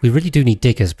 yeah, we really do need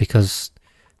diggers because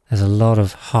there's a lot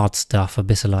of hard stuff,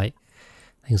 abyssalite,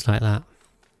 things like that.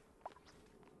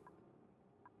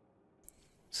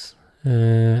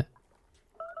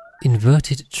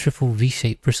 Inverted triple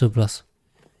V-shaped bristleblossom.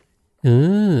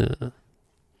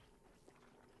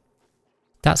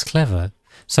 That's clever.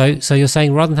 So you're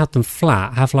saying rather than have them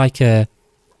flat, have like a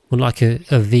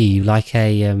V, like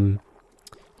a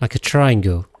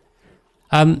triangle.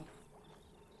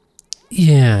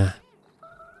 Yeah.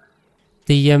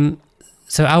 The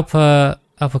so Alpacaroba.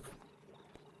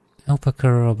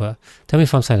 Tell me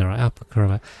if I'm saying that right.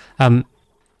 Alpacaroba.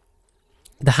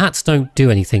 The hats don't do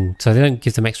anything, so they don't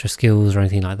give them extra skills or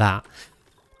anything like that.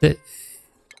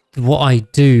 What I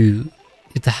do,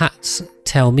 the hats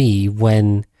tell me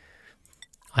when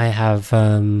I have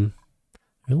I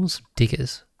want some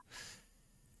diggers.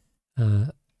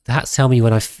 The hats tell me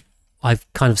when I've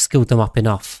kind of skilled them up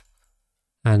enough.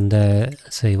 And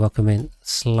let's see, welcome in,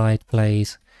 slide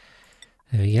plays.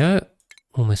 There we go.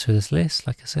 Almost through this list,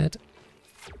 like I said.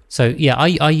 So yeah,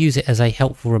 I use it as a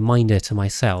helpful reminder to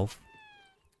myself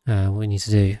what we need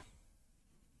to do.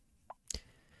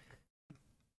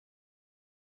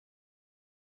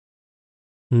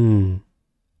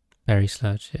 Berry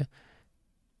sludge, yeah.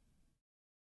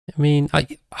 I mean, I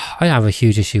have a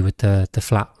huge issue with the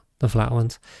flat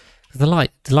ones. The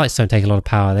lights don't take a lot of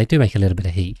power. They do make a little bit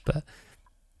of heat, but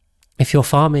if you're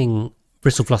farming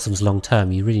bristle blossoms long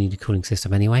term, you really need a cooling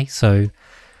system anyway. So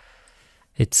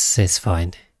it's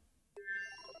fine.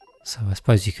 So I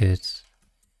suppose you could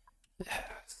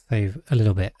save a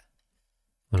little bit.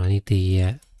 Well, I need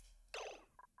the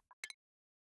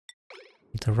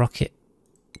rocket.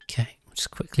 Okay,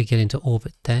 just quickly get into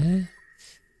orbit there.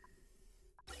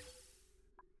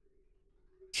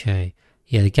 Okay,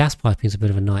 yeah, the gas piping is a bit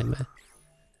of a nightmare.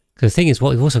 Because the thing is,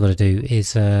 what we've also got to do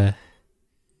is free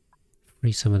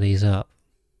some of these up.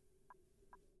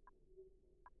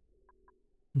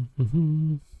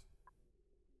 We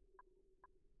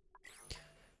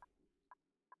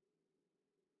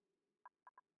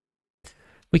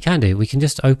can do. We can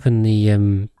just open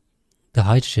the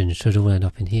hydrogen should all end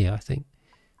up in here, I think.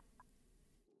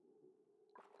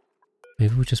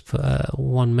 Maybe we'll just put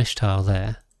one mesh tile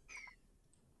there.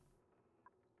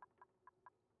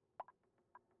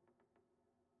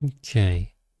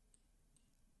 Okay.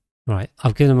 Right,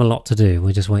 I've given them a lot to do.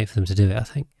 We're just waiting for them to do it, I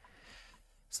think.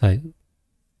 So...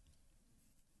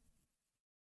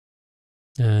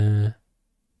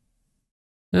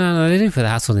 no, they do put the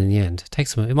hassle in the end.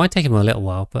 It might take them a little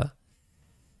while, but...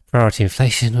 Priority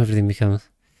inflation, everything becomes...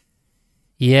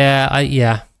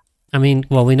 Yeah. I mean,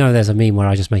 well, we know there's a meme where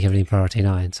I just make everything priority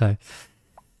 9, so...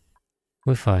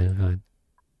 We're fine.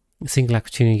 Single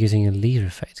act tuning using a leader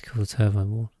effect to cool the turbine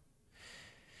more.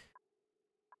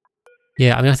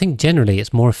 Yeah, I mean, I think generally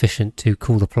it's more efficient to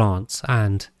cool the plants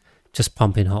and just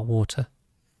pump in hot water.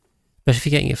 Especially if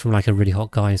you're getting it from like a really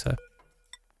hot geyser.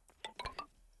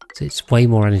 So it's way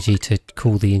more energy to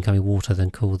cool the incoming water than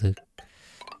cool the...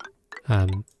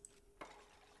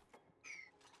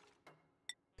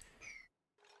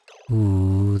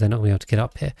 Ooh, they're not going to be able to get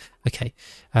up here. Okay,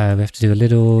 we have to do a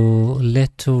little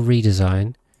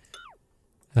redesign.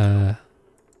 Yeah.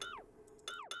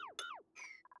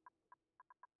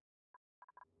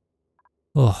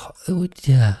 Don't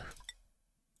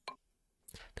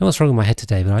know what's wrong with my head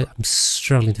today, but I'm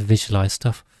struggling to visualize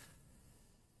stuff.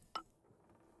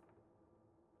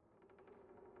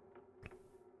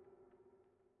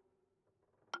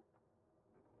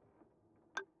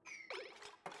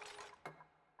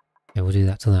 Yeah, we'll do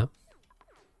that to that.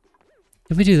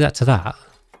 If we do that to that,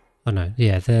 oh no,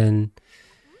 yeah, then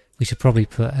we should probably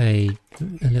put a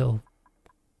little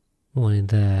one in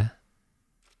there.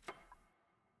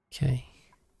 Okay.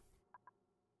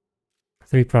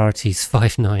 3 priorities,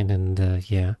 5, 9, and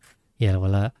yeah,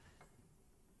 well,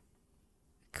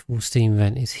 cool steam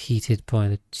vent is heated by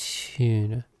the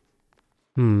tuner.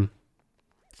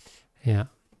 Yeah.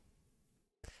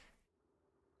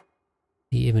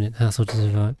 The imminent hassle to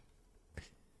survive.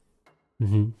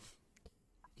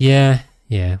 Yeah.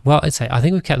 Well, I'd say I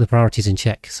think we've kept the priorities in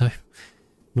check, so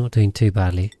not doing too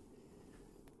badly.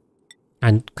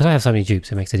 And because I have so many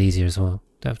dupes, it makes it easier as well.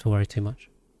 Don't have to worry too much.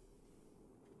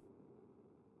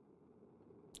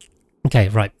 Okay,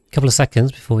 right. A couple of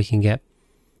seconds before we can get...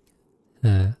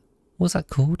 what's that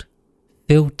called?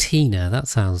 Filtina. That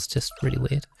sounds just really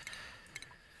weird.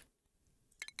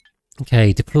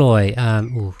 Okay, deploy.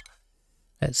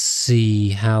 Let's see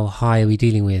how high are we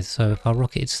dealing with. So if our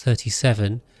rocket is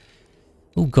 37...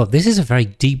 Oh god, this is a very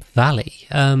deep valley.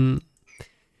 Should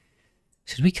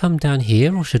we come down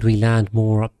here or should we land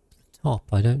more up the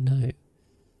top? I don't know.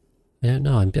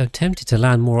 I'm tempted to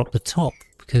land more up the top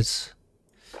because...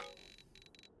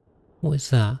 What is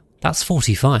that? That's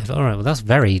 45. Alright, well that's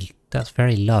very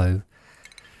low.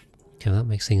 Okay, well, that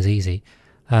makes things easy.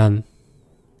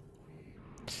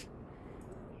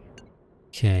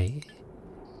 Okay.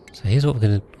 So here's what we're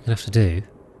gonna have to do.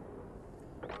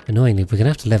 Annoyingly, we're gonna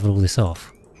have to level all this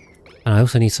off. And I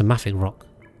also need some mafic rock.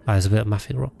 Oh, there's a bit of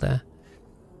mafic rock there.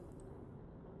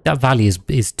 That valley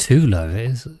is too low.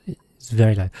 It's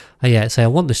very low. Oh yeah, so I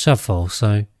want the shovel,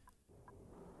 so...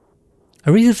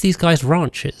 Are either of these guys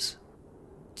ranchers?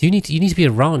 You need to be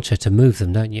a rancher to move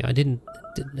them, don't you? I didn't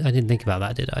think about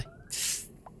that, did I?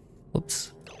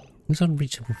 Whoops. Who's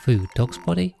unreachable food? Dog's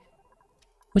body?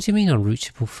 What do you mean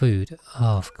unreachable food?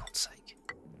 Oh, for God's sake.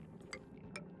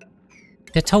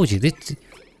 I told you, this,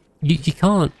 you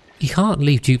can't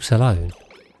leave dupes alone.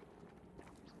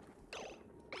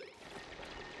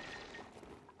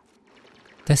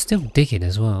 They're still digging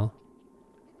as well.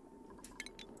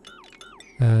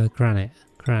 Granite.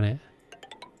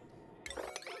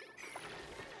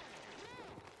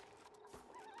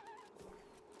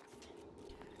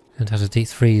 And has a deep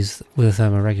freeze with a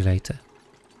thermoregulator.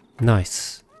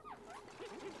 Nice.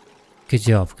 Good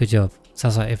job.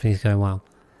 Sounds like everything's going well.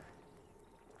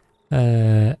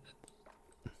 Can't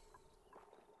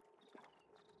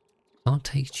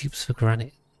take dupes for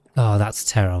granite. Oh, that's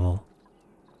terrible.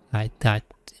 That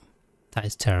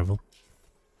is terrible.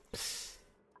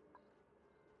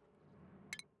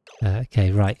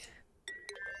 Okay, right.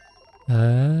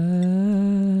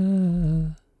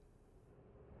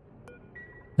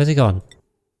 Where's he gone?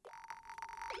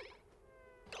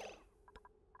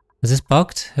 Is this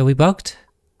bugged? Are we bugged?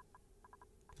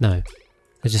 No.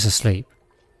 They're just asleep.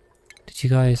 Did you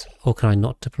guys... Or can I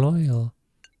not deploy, or...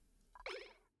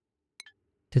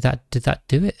 Did that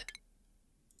do it?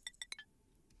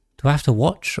 Do I have to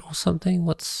watch or something?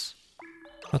 What's...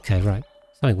 Okay, right.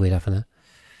 Something weird happened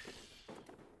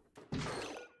there.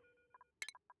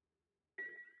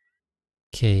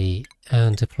 Okay,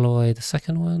 and deploy the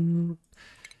second one.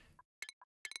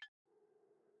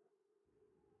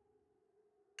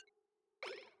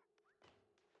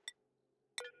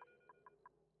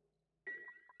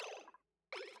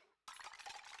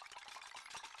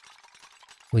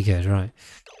 We good, right.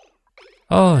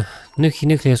 Oh,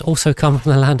 Nuki has also come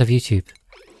from the land of YouTube.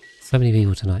 So many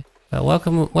people tonight. But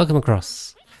welcome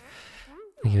across.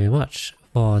 Thank you very much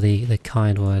for the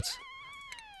kind words.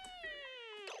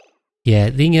 Yeah,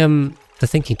 the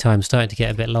thinking time's starting to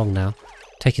get a bit long now.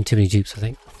 Taking too many dupes, I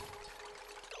think.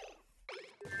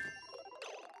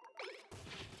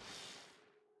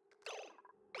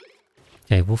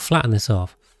 Okay, we'll flatten this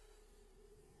off.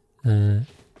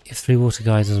 If 3 water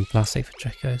geysers and plastic for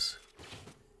Dracos.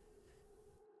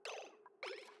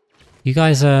 You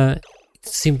guys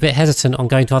seem a bit hesitant on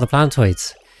going to other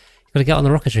planetoids. You've got to get on the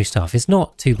rocketry stuff. It's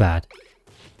not too bad.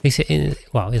 At least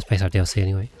well, it's based on DLC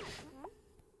anyway.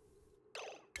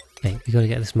 Okay, we got to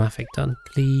get this Maffic done,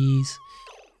 please.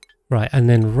 Right, and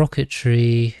then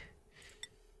rocketry.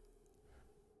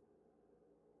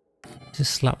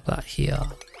 Just slap that here.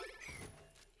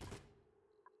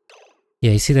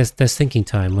 Yeah, you see there's thinking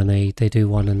time when they do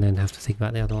one and then have to think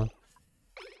about the other one.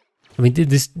 I mean,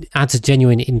 this adds a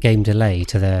genuine in-game delay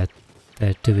to their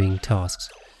doing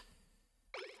tasks.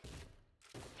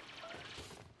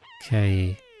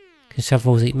 Okay. Can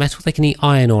shovels eat metal? They can eat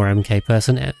iron ore, MK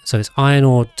person. So it's iron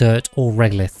ore, dirt, or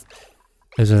regolith.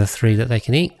 Those are the 3 that they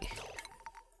can eat.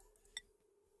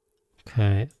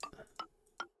 Okay.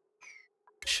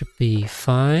 Should be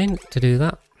fine to do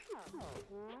that.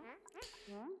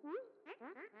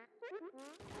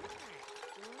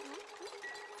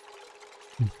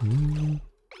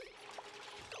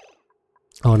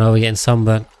 Oh no, we're getting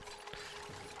sunburnt.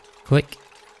 Quick.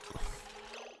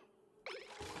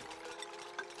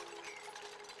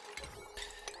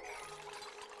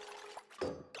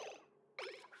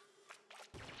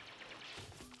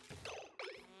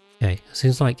 Okay,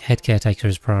 seems like head caretaker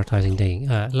is prioritizing digging.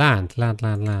 Land.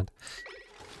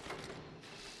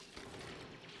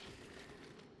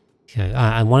 Okay,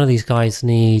 and one of these guys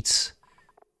needs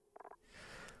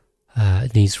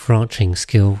ranching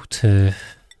skill to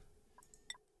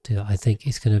do that. I think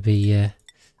it's going to be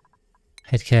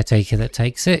head caretaker that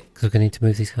takes it, because we're going to need to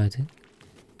move these guys in.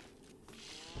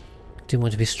 Didn't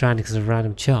want to be stranded because of a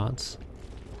random chance.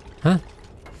 Huh?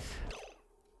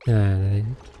 No,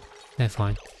 they're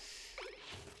fine.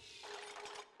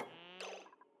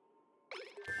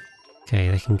 Okay,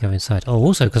 they can go inside. Oh,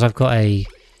 also, because I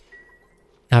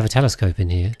have a telescope in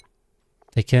here,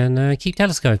 they can keep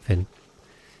telescoping.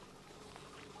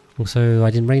 Also, I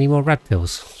didn't bring any more rat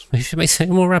pills. We should make some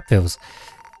more rat pills.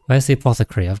 Where's the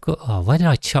apothecary? Oh, where did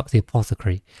I chuck the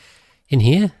apothecary? In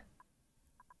here?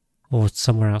 Or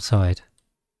somewhere outside?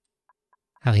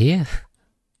 Out here?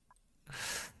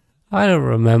 I don't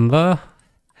remember.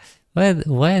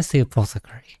 Where's the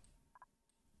apothecary?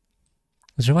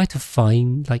 Is there a way to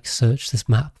find, like, search this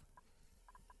map?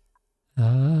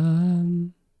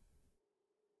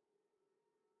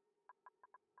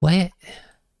 Where?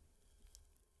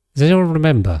 Does anyone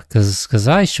remember? Because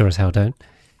I sure as hell don't.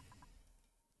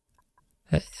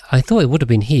 I thought it would have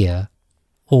been here,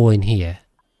 or in here,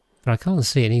 but I can't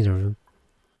see it in either of them.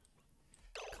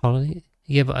 Colony?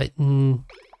 Yeah, but I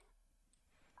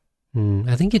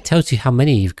think it tells you how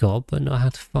many you've got, but not how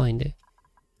to find it.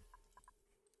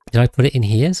 Did I put it in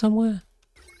here somewhere?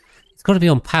 It's got to be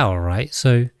on power, right?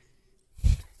 So,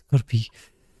 it's got to be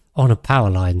on a power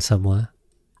line somewhere.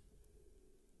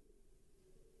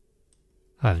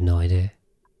 I have no idea.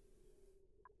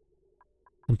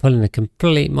 I'm pulling a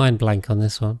complete mind blank on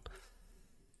this one.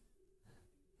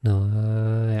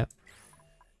 No, yeah.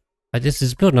 I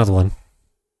just build another one.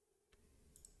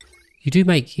 You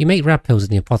make rat pills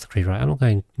in the apothecary, right? I'm not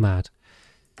going mad.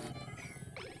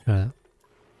 Right.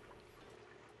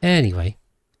 Anyway.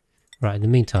 Right, in the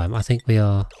meantime, I think we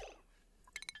are...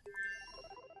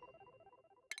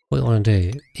 What we want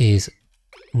to do is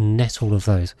net all of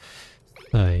those.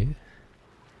 So...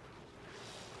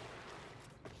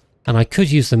 And I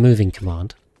could use the moving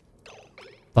command,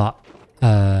 but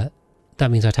that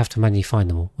means I'd have to manually find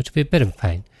them all, which would be a bit of a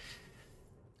pain.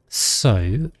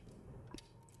 So,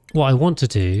 what I want to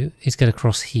do is get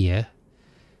across here,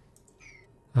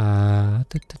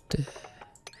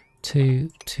 Two,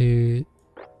 two.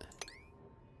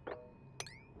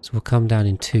 So we'll come down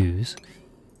in twos.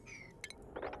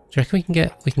 Do you reckon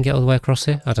we can get all the way across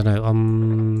here? I don't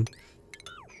know.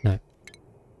 No.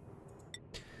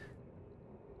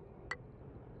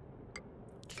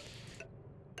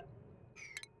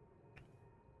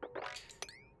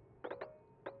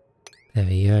 There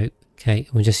we go. Okay,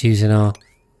 we're just using our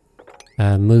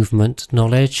movement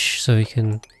knowledge so we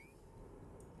can.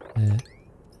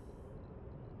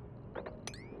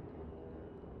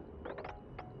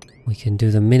 We can do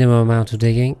the minimum amount of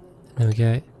digging. There we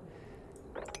go.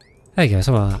 There you go,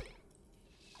 something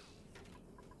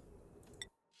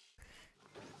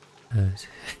like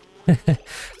that.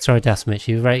 Sorry, Dasmich,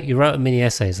 you wrote a mini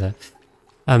essays there.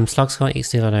 Slugs can't eat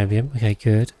steel and obium. Okay,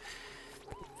 good.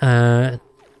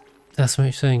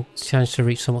 Dasmich saying challenge to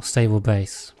reach somewhat stable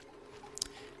base.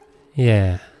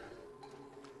 Yeah.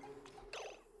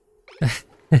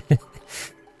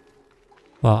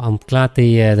 Well, I'm glad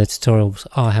the tutorials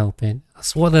are helping.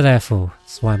 That's what they're there for.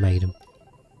 That's why I made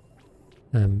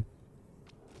them.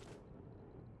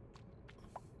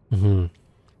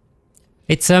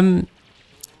 It's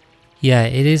yeah,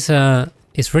 it is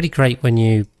it's really great when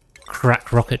you crack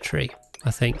rocketry,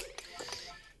 I think.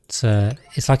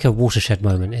 It's like a watershed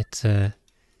moment. It you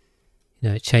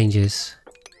know, it changes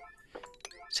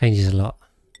a lot.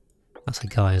 That's a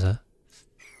geyser.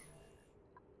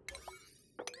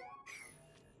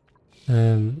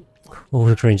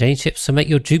 Water green chain chips. To make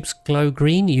your dupes glow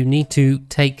green, you need to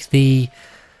take the...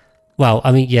 Well,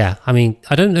 I mean, yeah. I mean,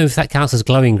 I don't know if that counts as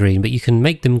glowing green, but you can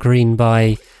make them green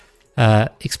by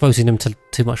exposing them to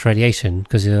too much radiation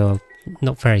because you're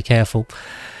not very careful.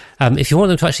 If you want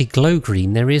them to actually glow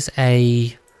green, there is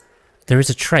a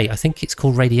trait. I think it's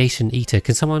called Radiation Eater.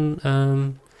 Can someone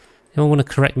anyone want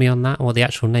to correct me on that, or what the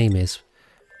actual name is?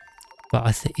 But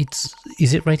I think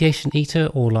is it Radiation Eater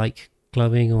or like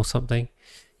glowing or something?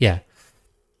 Yeah.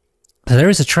 So there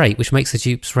is a trait which makes the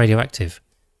dupes radioactive,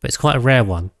 but it's quite a rare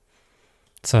one.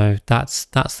 So that's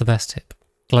the best tip.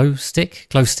 Glow stick,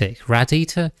 rad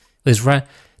eater. Does rad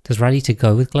eater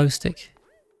go with glow stick?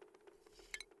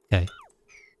 Okay.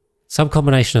 Some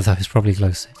combination of those, probably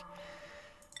glow stick.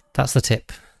 That's the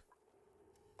tip.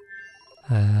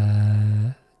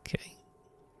 Okay.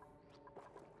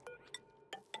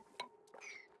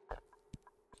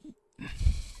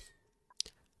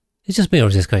 It's just me, or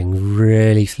is this going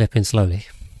really flipping slowly?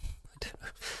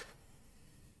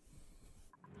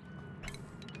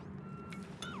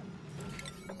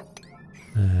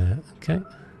 Okay.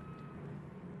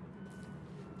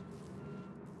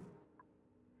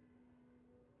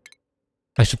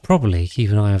 I should probably keep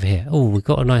an eye over here. Oh, we've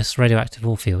got a nice radioactive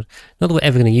ore field. Not that we're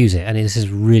ever going to use it, and this is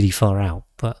really far out,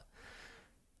 but at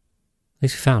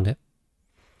least we found it.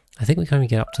 I think we can only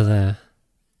get up to there.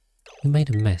 We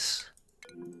made a mess.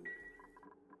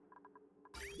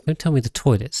 Don't tell me the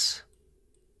toilets.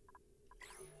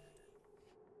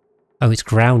 Oh, it's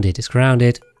grounded. It's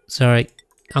grounded. Sorry.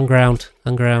 Unground.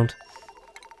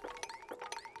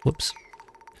 Whoops.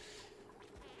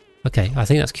 Okay, I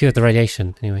think that's cured the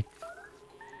radiation, anyway.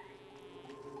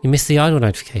 You missed the idle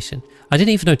notification. I didn't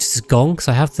even notice it's gone because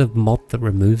I have the mod that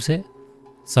removes it.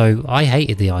 So I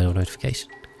hated the idle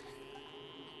notification.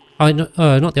 Oh,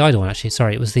 no, not the idle one actually.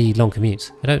 Sorry, it was the long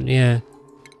commutes. I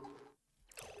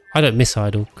don't miss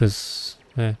idle because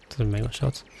it doesn't make much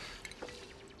odds.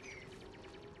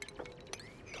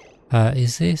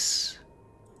 Is this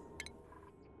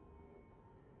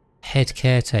head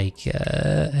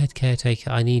caretaker? Head caretaker.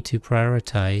 I need to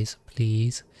prioritize,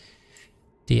 please.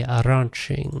 The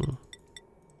ranching,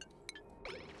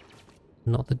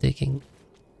 not the digging.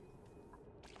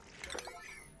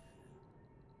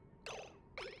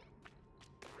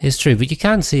 It's true, but you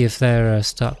can see if they're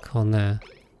stuck on there.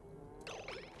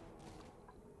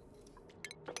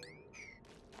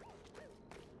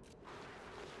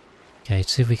 Okay,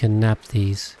 let's see if we can nab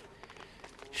these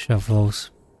shovels.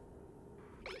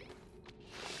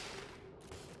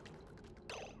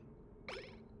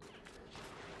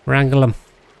 Wrangle them.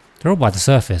 They're all by the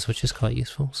surface, which is quite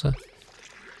useful, so...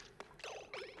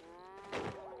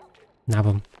 Nab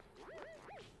them.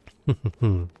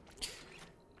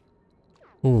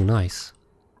 Ooh, nice.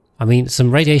 I mean,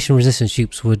 some radiation resistant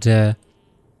dupes would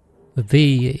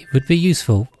be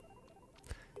useful.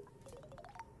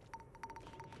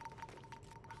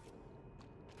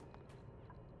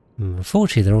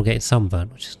 Unfortunately, they're all getting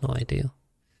sunburnt, which is not ideal.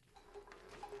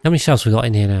 How many shelves we got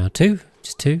in here now? 2?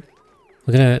 Just 2?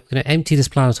 We're gonna empty this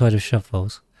planetoid of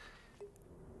shovels.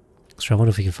 So I wonder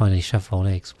if we can find any shovel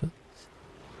eggs, but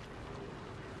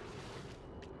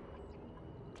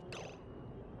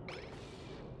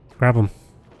grab them.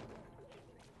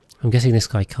 I'm guessing this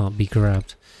guy can't be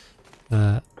grabbed.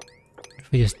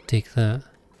 If we just dig that,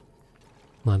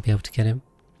 might be able to get him.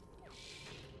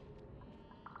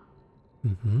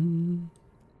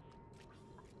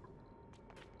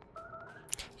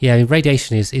 Yeah, I mean,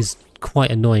 radiation is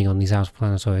quite annoying on these outer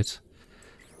planetoids.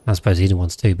 I suppose the inner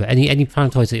ones too, but any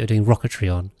planetoids that you're doing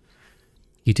rocketry on,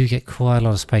 you do get quite a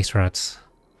lot of space rads.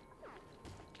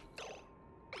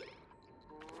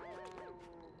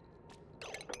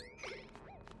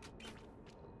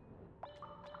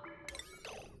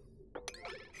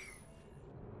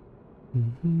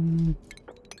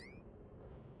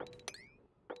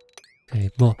 Okay,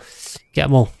 more. Get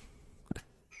them all.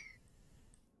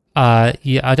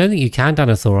 Yeah, I don't think you can,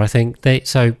 Denethor. I think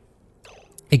so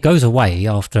it goes away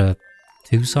after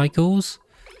 2 cycles.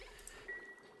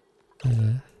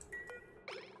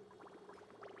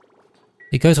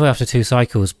 It goes away after 2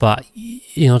 cycles, but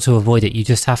in order to avoid it, you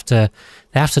just have to.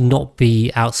 They have to not be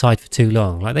outside for too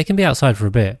long. Like, they can be outside for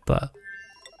a bit, but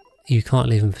you can't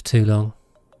leave them for too long.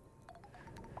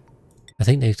 I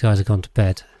think these guys have gone to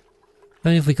bed. How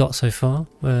many have we got so far?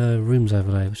 Rooms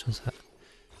overlay, which was that?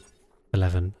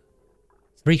 11.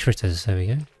 3 critters, there we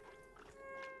go.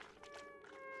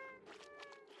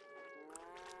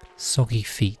 Soggy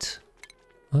feet.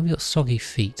 Why have we got soggy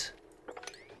feet?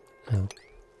 Oh,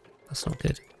 that's not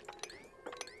good.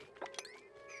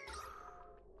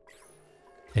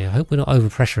 Okay, I hope we're not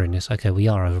overpressuring this. Okay, we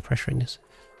are overpressuring this.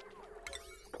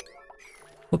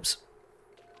 Whoops.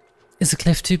 Is the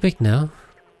cliff too big now?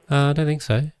 I don't think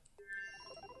so.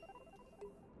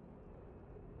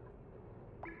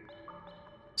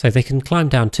 So they can climb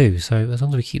down too, so as long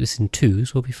as we keep this in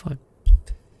 2s, we'll be fine.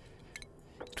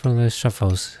 It's one of those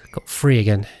shovels. Got free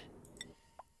again.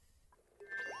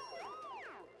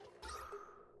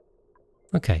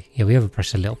 Okay, yeah, we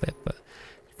overpressed a little bit, but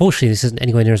fortunately this isn't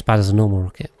anywhere near as bad as a normal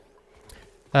rocket.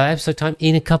 Episode time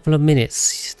in a couple of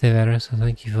minutes, there, so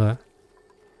thank you for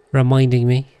reminding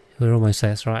me. We're almost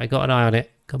there, that's right. I got an eye on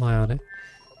it. Got my eye on it.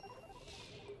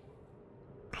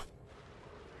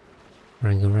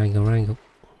 Wrangle, wrangle, wrangle.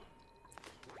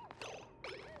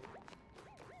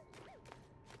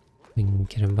 We can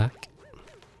get him back.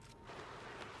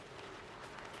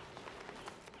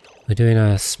 We're doing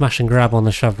a smash and grab on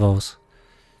the shovels.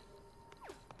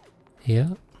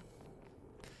 Yeah.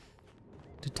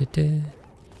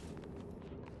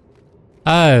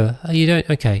 Oh, you don't.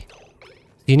 Okay.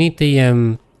 You need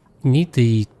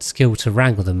the skill to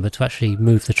wrangle them, but to actually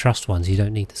move the trussed ones, you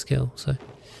don't need the skill. So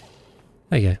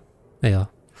there you go. There you are.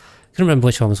 I can't remember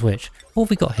which one was which. What have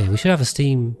we got here? We should have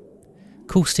a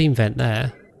cool steam vent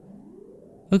there.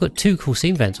 We've got 2 cool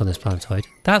steam vents on this planetoid.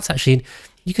 That's actually,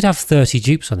 you could have 30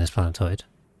 dupes on this planetoid.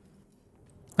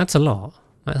 That's a lot.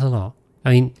 That's a lot.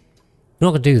 I mean, we're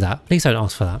not going to do that. Please don't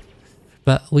ask for that.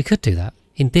 But we could do that,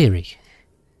 in theory,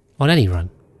 on any run.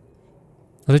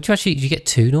 Or did you get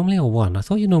 2 normally or 1? I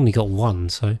thought you normally got 1,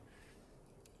 so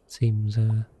seems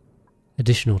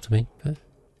additional to me. But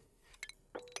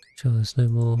sure, there's no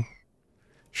more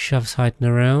shoves hiding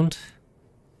around.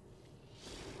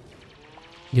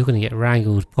 You're going to get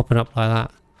wrangled popping up like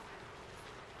that.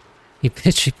 He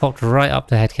literally popped right up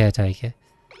the head caretaker.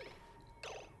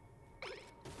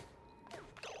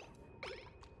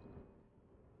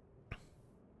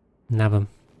 Nab him.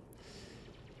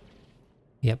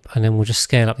 Yep, and then we'll just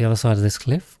scale up the other side of this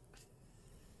cliff.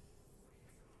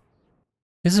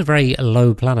 This is a very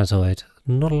low planetoid.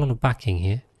 Not a lot of backing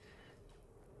here.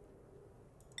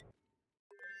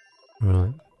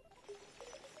 Right.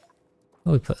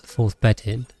 Oh, we put the 4th bed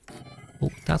in. Oh,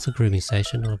 that's a grooming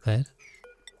station, not a bed.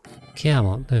 Come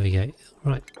on, there we go.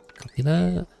 Right, copy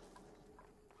that.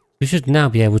 We should now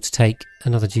be able to take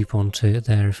another dupe onto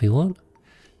there if we want.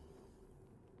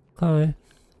 Okay.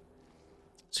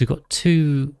 So we've got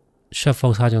 2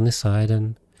 shovels hiding on this side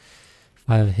and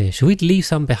 5 over here. Should we leave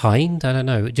some behind? I don't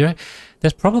know. Do you know,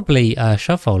 there's probably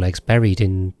shovel legs buried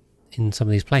in some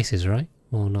of these places, right?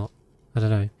 Or not? I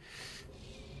don't know.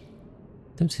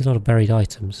 Don't see a lot of buried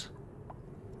items.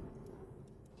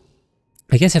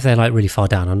 I guess if they're like really far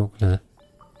down, I'm not going to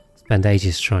spend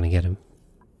ages trying to get them.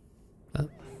 But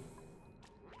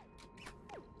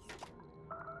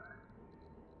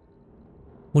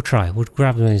we'll try. We'll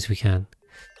grab them as we can.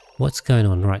 What's going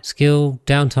on? Right, skill,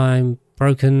 downtime,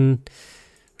 broken,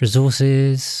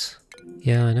 resources.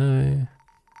 Yeah, I know.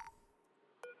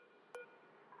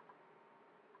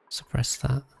 Suppress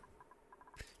that.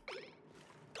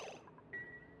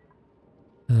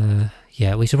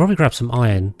 Yeah, we should probably grab some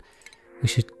iron. We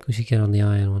should get on the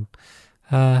iron one.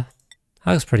 That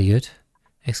looks pretty good.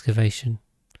 Excavation.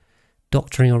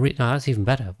 Doctoring or no, that's even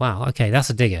better. Wow, okay, that's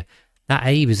a digger. That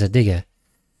Abe is a digger.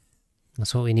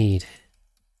 That's what we need.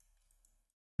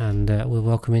 And we'll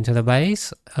welcome into the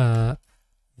base.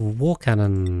 War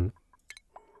cannon.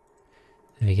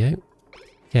 There we go.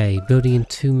 Okay, building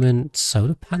entombment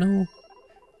solar panel.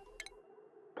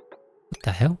 What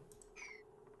the hell?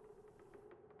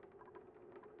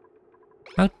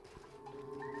 How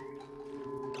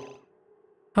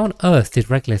on earth did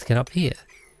Regolith get up here?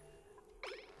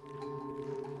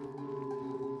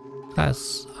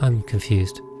 I'm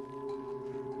confused.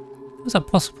 How is that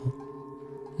possible?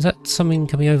 Is that something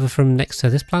coming over from next to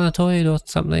this planetoid or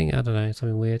something? I don't know,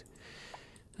 something weird.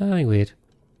 Something weird.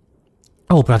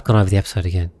 Oh, but I've gone over the episode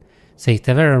again. See,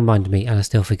 they very reminded me and I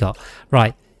still forgot.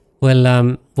 Right, we'll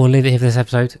leave it here for this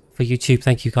episode. For YouTube,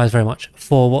 thank you guys very much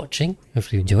for watching.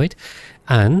 Hopefully you enjoyed.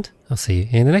 And I'll see you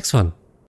in the next one.